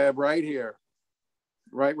chocolate lab, right here.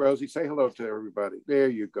 Right, Rosie? Say hello to everybody. There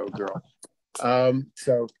you go, girl.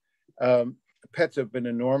 Pets have been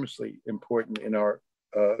enormously important in our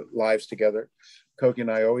lives together. Cokie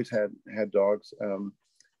and I always had dogs,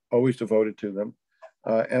 always devoted to them.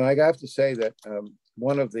 And I have to say that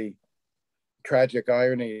one of the tragic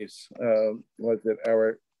ironies was that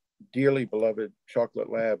our dearly beloved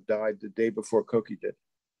chocolate lab died the day before Cokie did.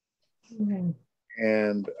 Mm.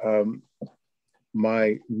 And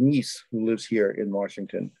my niece, who lives here in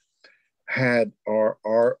Washington, had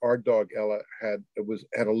our dog Ella had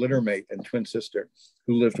a litter mate and twin sister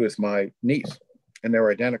who lived with my niece, and they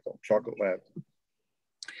were identical, chocolate lab.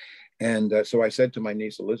 And so I said to my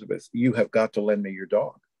niece Elizabeth, "You have got to lend me your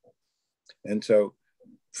dog." And so,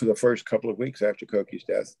 for the first couple of weeks after Cokie's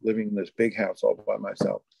death, living in this big house all by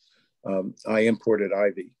myself, I imported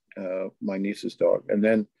Ivy, my niece's dog, and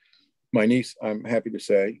then my niece, I'm happy to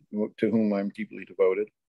say, to whom I'm deeply devoted,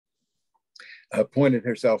 appointed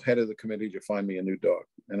herself head of the committee to find me a new dog.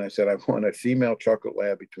 And I said, I want a female chocolate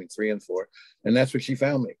lab between 3 and 4. And that's what she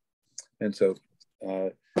found me. And so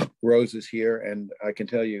Rose is here. And I can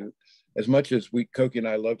tell you, as much as Cokie and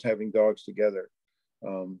I loved having dogs together,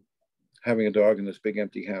 having a dog in this big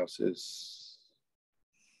empty house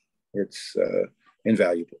it's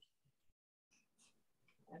invaluable.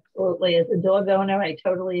 Absolutely. As a dog owner, I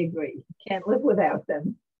totally agree. Can't live without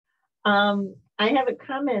them. I have a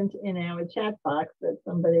comment in our chat box that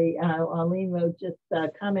somebody, Arlene wrote just a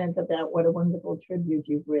comment about what a wonderful tribute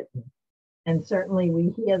you've written. And certainly we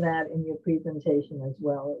hear that in your presentation as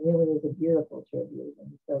well. It really is a beautiful tribute.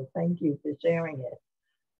 And so thank you for sharing it.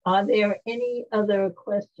 Are there any other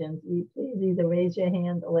questions? Please either raise your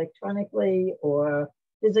hand electronically or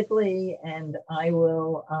physically, and I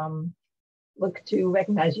will look to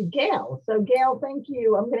recognize you. Gail. So Gail, thank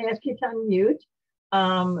you. I'm going to ask you to unmute.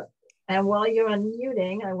 And while you're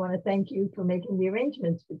unmuting, I want to thank you for making the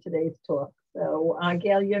arrangements for today's talk. So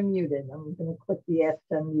Gail, you're muted. I'm going to click the Ask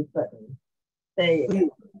to Unmute button. There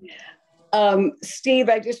you go. Steve,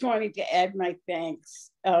 I just wanted to add my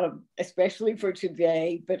thanks, especially for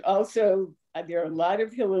today, but also there are a lot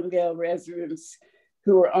of Hillendale residents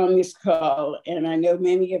who are on this call, and I know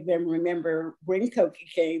many of them remember when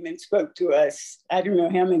Cokie came and spoke to us, I don't know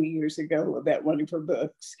how many years ago, about one of her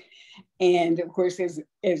books. And of course,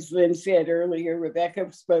 as Lynn said earlier,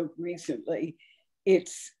 Rebecca spoke recently.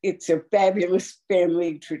 It's a fabulous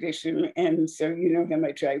family tradition, and so you know how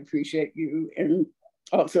much I appreciate you and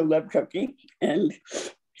also love Cokie. And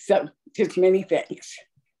so just many thanks.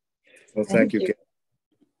 Well, thank you,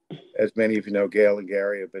 Gail. As many of you know, Gail and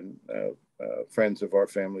Gary have been friends of our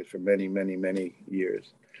family for many, many, many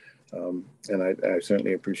years. And I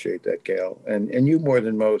certainly appreciate that, Gail. And you more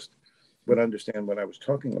than most would understand what I was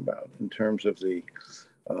talking about in terms of the,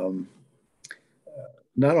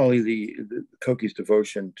 not only the Cokie's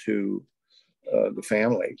devotion to the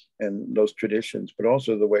family and those traditions, but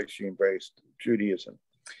also the way she embraced Judaism.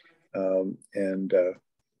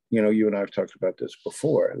 You know, you and I have talked about this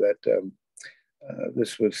before, that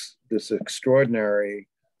this was this extraordinary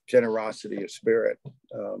generosity of spirit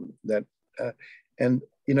and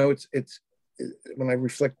you know, it's when I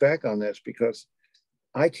reflect back on this, because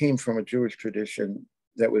I came from a Jewish tradition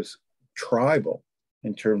that was tribal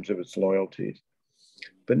in terms of its loyalties,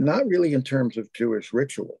 but not really in terms of Jewish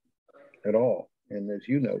ritual at all. And as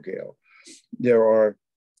you know, Gail, there are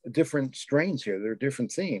different strains here. There are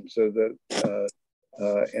different themes. So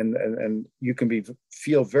and you can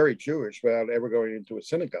feel very Jewish without ever going into a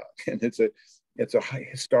synagogue. And it's a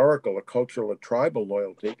historical, a cultural, a tribal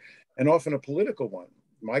loyalty, and often a political one.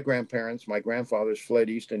 My grandparents, my grandfathers fled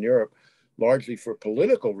Eastern Europe largely for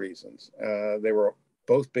political reasons. They were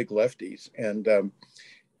both big lefties, and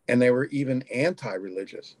they were even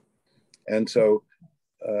anti-religious. And so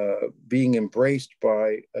being embraced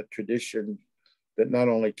by a tradition that not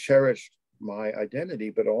only cherished my identity,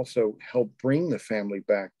 but also helped bring the family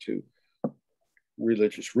back to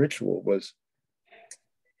religious ritual was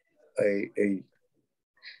a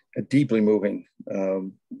deeply moving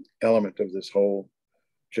element of this whole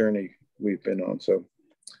journey we've been on. So,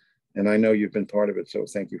 and I know you've been part of it. So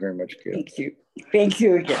thank you very much, Gail. Thank you. Thank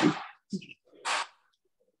you again.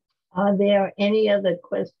 Are there any other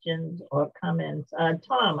questions or comments?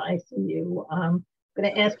 Tom, I see you. I'm going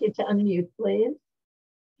to ask you to unmute, please.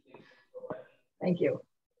 Thank you.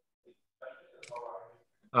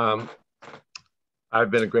 I've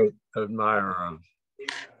been a great admirer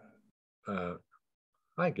of,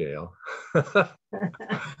 hi, Gail.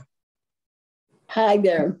 Hi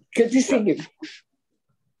there. Good to see you.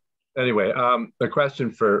 Anyway, a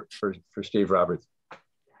question for Steve Roberts.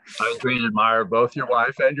 I was a great admirer of both your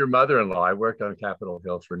wife and your mother-in-law. I worked on Capitol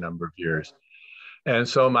Hill for a number of years. And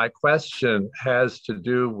so my question has to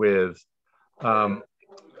do with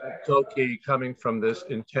Cokie coming from this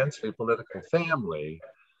intensely political family,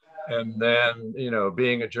 and then, you know,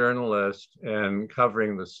 being a journalist and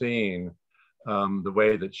covering the scene the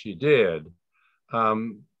way that she did.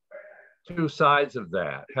 Two sides of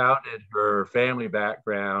that. How did her family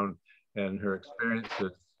background and her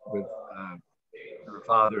experiences with her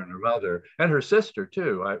father and her mother, and her sister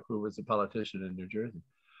too, who was a politician in New Jersey,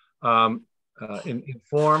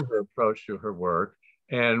 inform her approach to her work,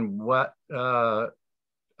 and what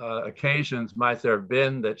occasions might there have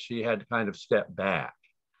been that she had to kind of step back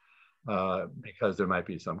because there might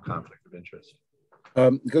be some conflict of interest?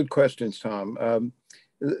 Good questions, Tom.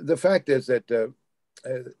 The fact is that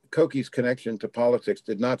Cokie's connection to politics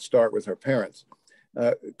did not start with her parents.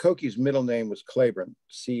 Cokie's middle name was Claiborne,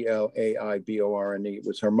 C-L-A-I-B-O-R-N-E. It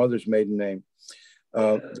was her mother's maiden name.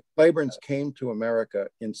 The Claibornes came to America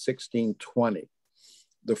in 1620.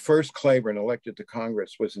 The first Claiborne elected to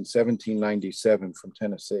Congress was in 1797 from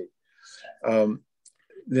Tennessee.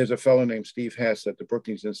 There's a fellow named Steve Hess at the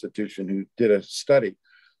Brookings Institution who did a study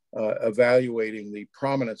evaluating the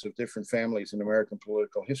prominence of different families in American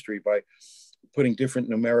political history by putting different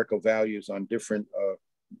numerical values on different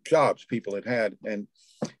jobs people had had. And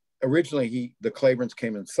originally, the Claibornes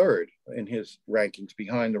came in third in his rankings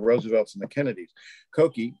behind the Roosevelts and the Kennedys.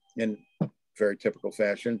 Cokie, in very typical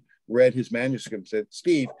fashion, read his manuscript and said,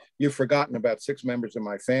 "Steve, you've forgotten about 6 members of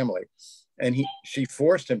my family." And she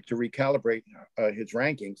forced him to recalibrate his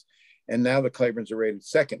rankings. And now the Claibornes are rated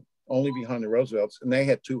second, only behind the Roosevelts. And they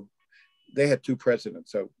had two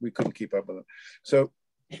presidents, so we couldn't keep up with them. So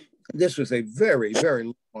this was a very,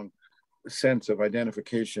 very long sense of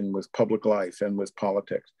identification with public life and with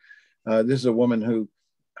politics. This is a woman who,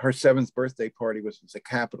 her 7th birthday party was at the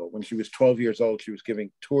Capitol. When she was 12 years old, she was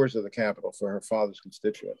giving tours of the Capitol for her father's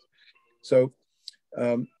constituents. So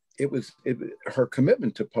her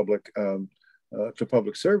commitment to public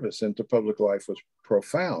service and to public life was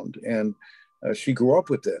profound. And she grew up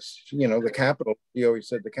with this. You know, the Capitol, he always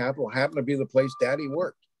said, the Capitol happened to be the place Daddy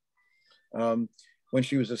worked. When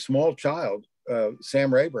she was a small child,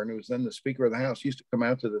 Sam Rayburn, who was then the Speaker of the House, used to come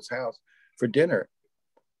out to this house for dinner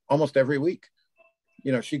almost every week.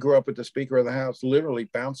 You know, she grew up with the Speaker of the House literally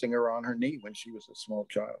bouncing her on her knee when she was a small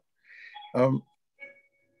child.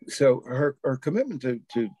 So her commitment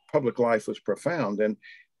to public life was profound. And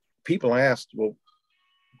people asked, well,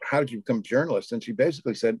 how did you become a journalist? And she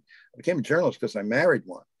basically said, I became a journalist because I married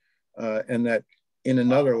one. And that in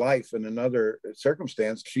another life, in another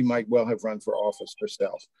circumstance, she might well have run for office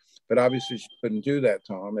herself. But obviously she couldn't do that,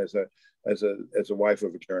 Tom, as a wife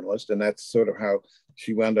of a journalist. And that's sort of how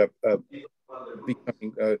she wound up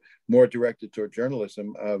becoming more directed toward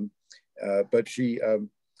journalism. But she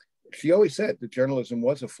always said that journalism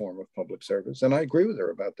was a form of public service. And I agree with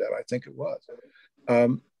her about that. I think it was.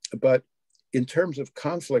 But in terms of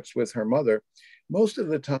conflicts with her mother, most of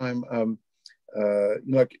the time,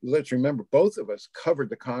 like, let's remember, both of us covered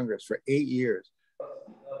the Congress for 8 years.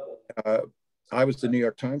 I was the New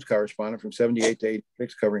York Times correspondent from 78 to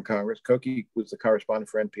 86 covering Congress. Cokie was the correspondent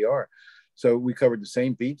for NPR. So we covered the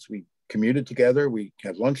same beats. We commuted together. We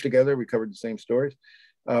had lunch together. We covered the same stories.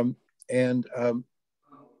 And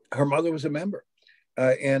her mother was a member.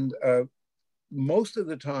 And most of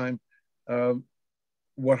the time,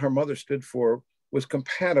 what her mother stood for was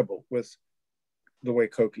compatible with the way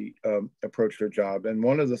Cokie approached her job. And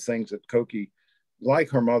one of the things that Cokie, like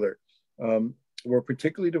her mother, were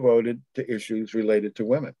particularly devoted to issues related to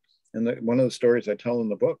women. And one of the stories I tell in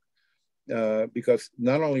the book, because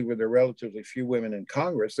not only were there relatively few women in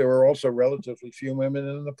Congress, there were also relatively few women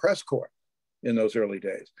in the press corps in those early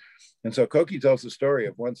days. And so Cokie tells the story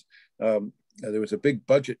of once there was a big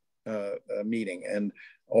budget meeting, and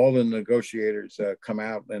all the negotiators come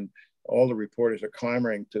out, and all the reporters are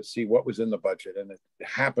clamoring to see what was in the budget. And it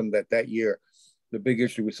happened that year, the big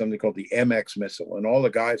issue was something called the MX missile. And all the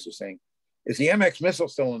guys are saying, is the MX missile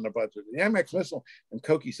still in the budget? The MX missile. And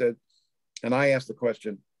Cokie said, and I asked the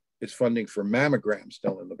question, is funding for mammograms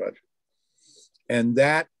still in the budget? And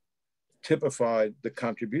that typified the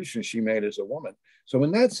contribution she made as a woman. So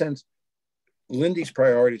in that sense, Lindy's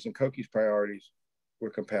priorities and Cokie's priorities were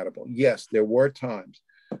compatible. Yes, there were times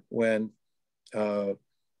when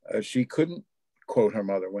she couldn't quote her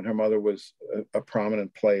mother, when her mother was a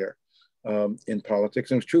prominent player in politics.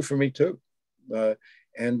 And it was true for me too.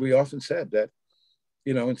 And we often said that,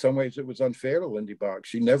 you know, in some ways it was unfair to Lindy Boggs.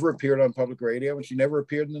 She never appeared on public radio, and she never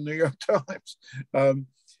appeared in the New York Times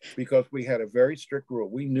because we had a very strict rule.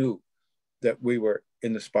 We knew that we were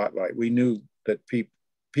in the spotlight. We knew that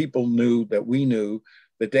people knew that we knew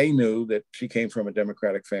that they knew that she came from a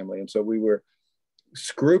Democratic family. And so we were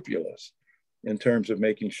scrupulous in terms of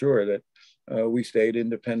making sure that we stayed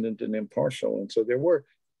independent and impartial. And so there were,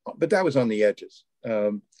 but that was on the edges.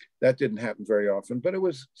 That didn't happen very often, but it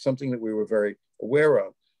was something that we were very aware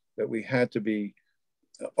of, that we had to be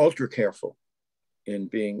ultra careful in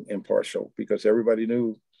being impartial because everybody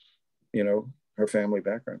knew, you know, her family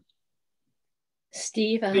background.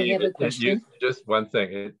 Steve, I have a question. Just one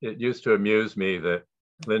thing. It used to amuse me that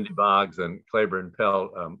Lindy Boggs and Claiborne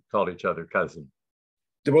Pell called each other cousin.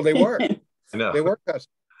 Well, they were. I know. They were cousins.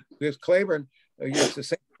 Because Claiborne used the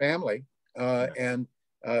same family, and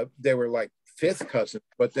they were like fifth cousins.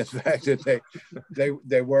 But the fact that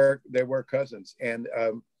they were cousins, and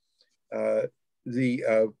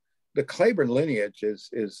the Claiborne lineage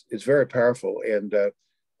is very powerful, and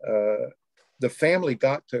the family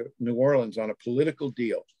got to New Orleans on a political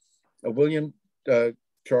deal. William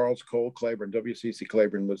Charles Cole Claiborne, WCC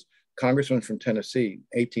Claiborne, was congressman from Tennessee,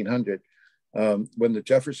 1800, when the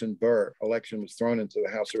Jefferson Burr election was thrown into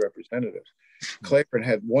the House of Representatives. Claiborne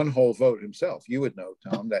had one whole vote himself. You would know,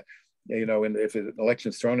 Tom, that, you know, and if an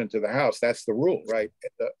election's thrown into the House, that's the rule, right?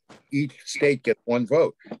 Each state gets one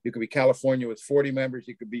vote. You could be California with 40 members.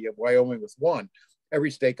 You could be Wyoming with one.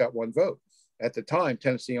 Every state got one vote. At the time,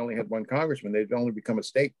 Tennessee only had one congressman. They'd only become a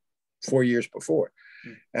state 4 years before.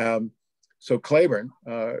 So Claiborne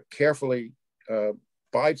carefully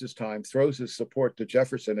bides his time, throws his support to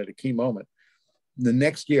Jefferson at a key moment. The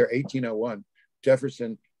next year, 1801,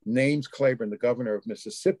 Jefferson names Claiborne the governor of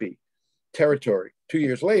Mississippi Territory. 2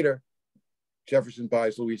 years later, Jefferson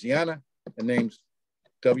buys Louisiana and names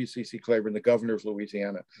WCC Claiborne the governor of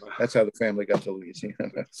Louisiana. That's how the family got to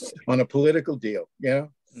Louisiana, on a political deal.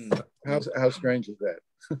 You know, how strange is that?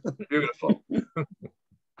 Beautiful.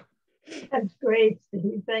 That's great,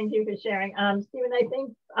 Steve. Thank you for sharing. Stephen, I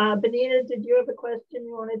think, Benita, did you have a question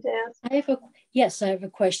you wanted to ask? Yes, I have a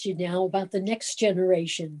question now about the next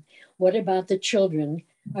generation. What about the children?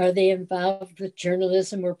 Are they involved with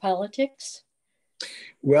journalism or politics?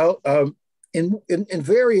 Well, in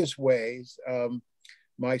various ways.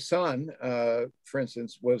 My son, for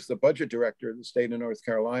instance, was the budget director of the state of North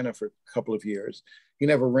Carolina for a couple of years. He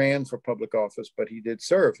never ran for public office, but he did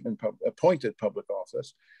serve in appointed public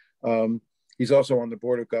office. He's also on the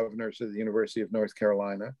board of governors of the University of North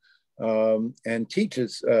Carolina, and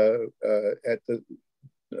teaches at the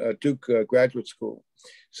Duke Graduate School.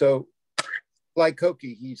 So, like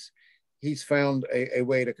Cokie, he's found a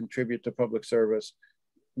way to contribute to public service,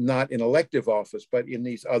 not in elective office, but in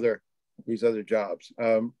these other jobs.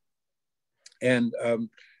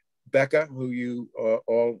 Becca, who you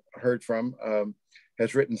all heard from,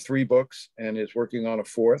 has written 3 books and is working on a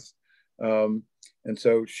 4th. And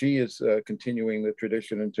so she is continuing the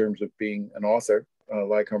tradition in terms of being an author,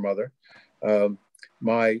 like her mother.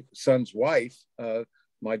 My son's wife,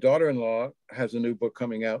 my daughter-in-law, has a new book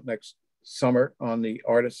coming out next summer on the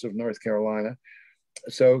artists of North Carolina.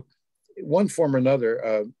 So one form or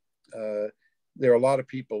another, there are a lot of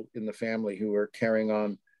people in the family who are carrying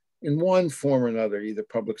on in one form or another, either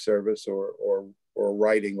public service or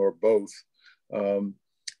writing or both. But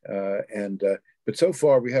so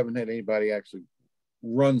far we haven't had anybody actually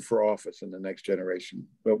run for office in the next generation,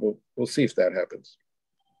 but we'll see if that happens.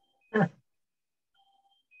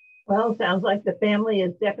 Well, sounds like the family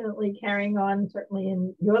is definitely carrying on, certainly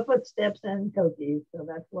in your footsteps and Cokie's, so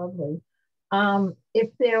that's lovely. If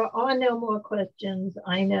there are no more questions,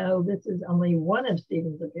 I know this is only one of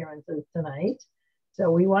Stephen's appearances tonight, so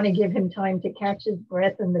we want to give him time to catch his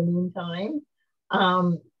breath in the meantime.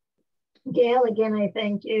 Gail, again, I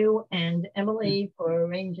thank you, and Emily for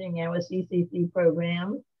arranging our CCC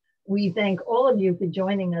program. We thank all of you for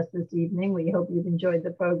joining us this evening. We hope you've enjoyed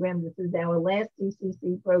the program. This is our last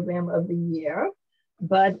CCC program of the year,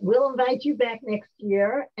 but we'll invite you back next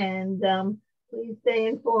year, and please stay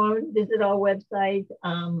informed, visit our website,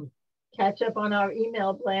 catch up on our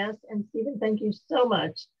email blast. And Stephen, thank you so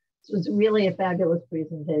much. This was really a fabulous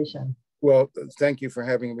presentation. Well, thank you for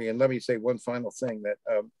having me. And let me say one final thing, that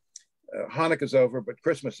Hanukkah's over, but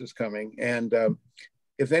Christmas is coming. And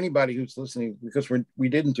if anybody who's listening, because we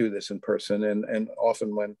didn't do this in person, and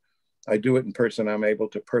often when I do it in person, I'm able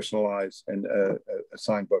to personalize and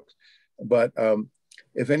assign books. But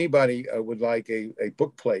if anybody would like a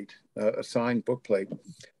book plate, a signed book plate,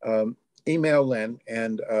 email Len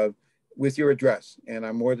and with your address, and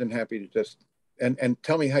I'm more than happy to just, and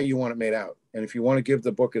tell me how you want it made out. And if you want to give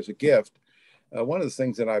the book as a gift, one of the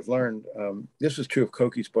things that I've learned, this is true of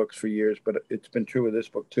Cokie's books for years, but it's been true of this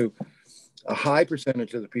book too. A high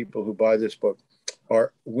percentage of the people who buy this book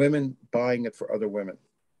are women buying it for other women.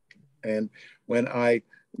 And when I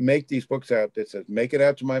make these books out that says, make it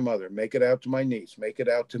out to my mother, make it out to my niece, make it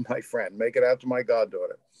out to my friend, make it out to my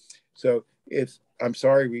goddaughter. So I'm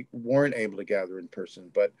sorry we weren't able to gather in person,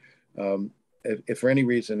 but if for any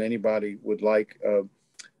reason anybody would like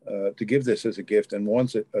to give this as a gift and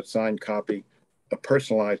wants a signed copy, a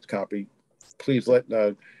personalized copy, please let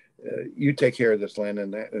you take care of this, Len,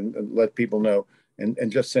 and let people know,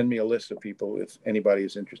 and just send me a list of people if anybody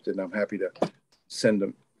is interested, and I'm happy to send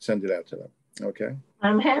it out to them. Okay.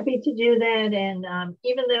 I'm happy to do that. And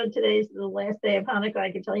even though today's the last day of Hanukkah,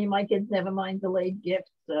 I can tell you my kids never mind delayed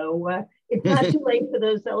gifts. So it's not too late for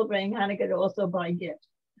those celebrating Hanukkah to also buy gifts.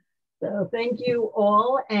 So thank you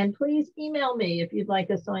all. And please email me if you'd like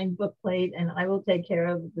a signed book plate, and I will take care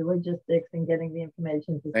of the logistics and getting the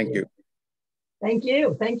information to Thank you. Thank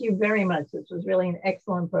you. Thank you very much. This was really an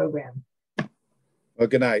excellent program. Well,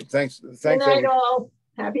 good night. Thanks. Good night, all.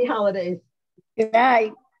 Happy holidays. Good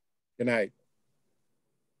night. Good night.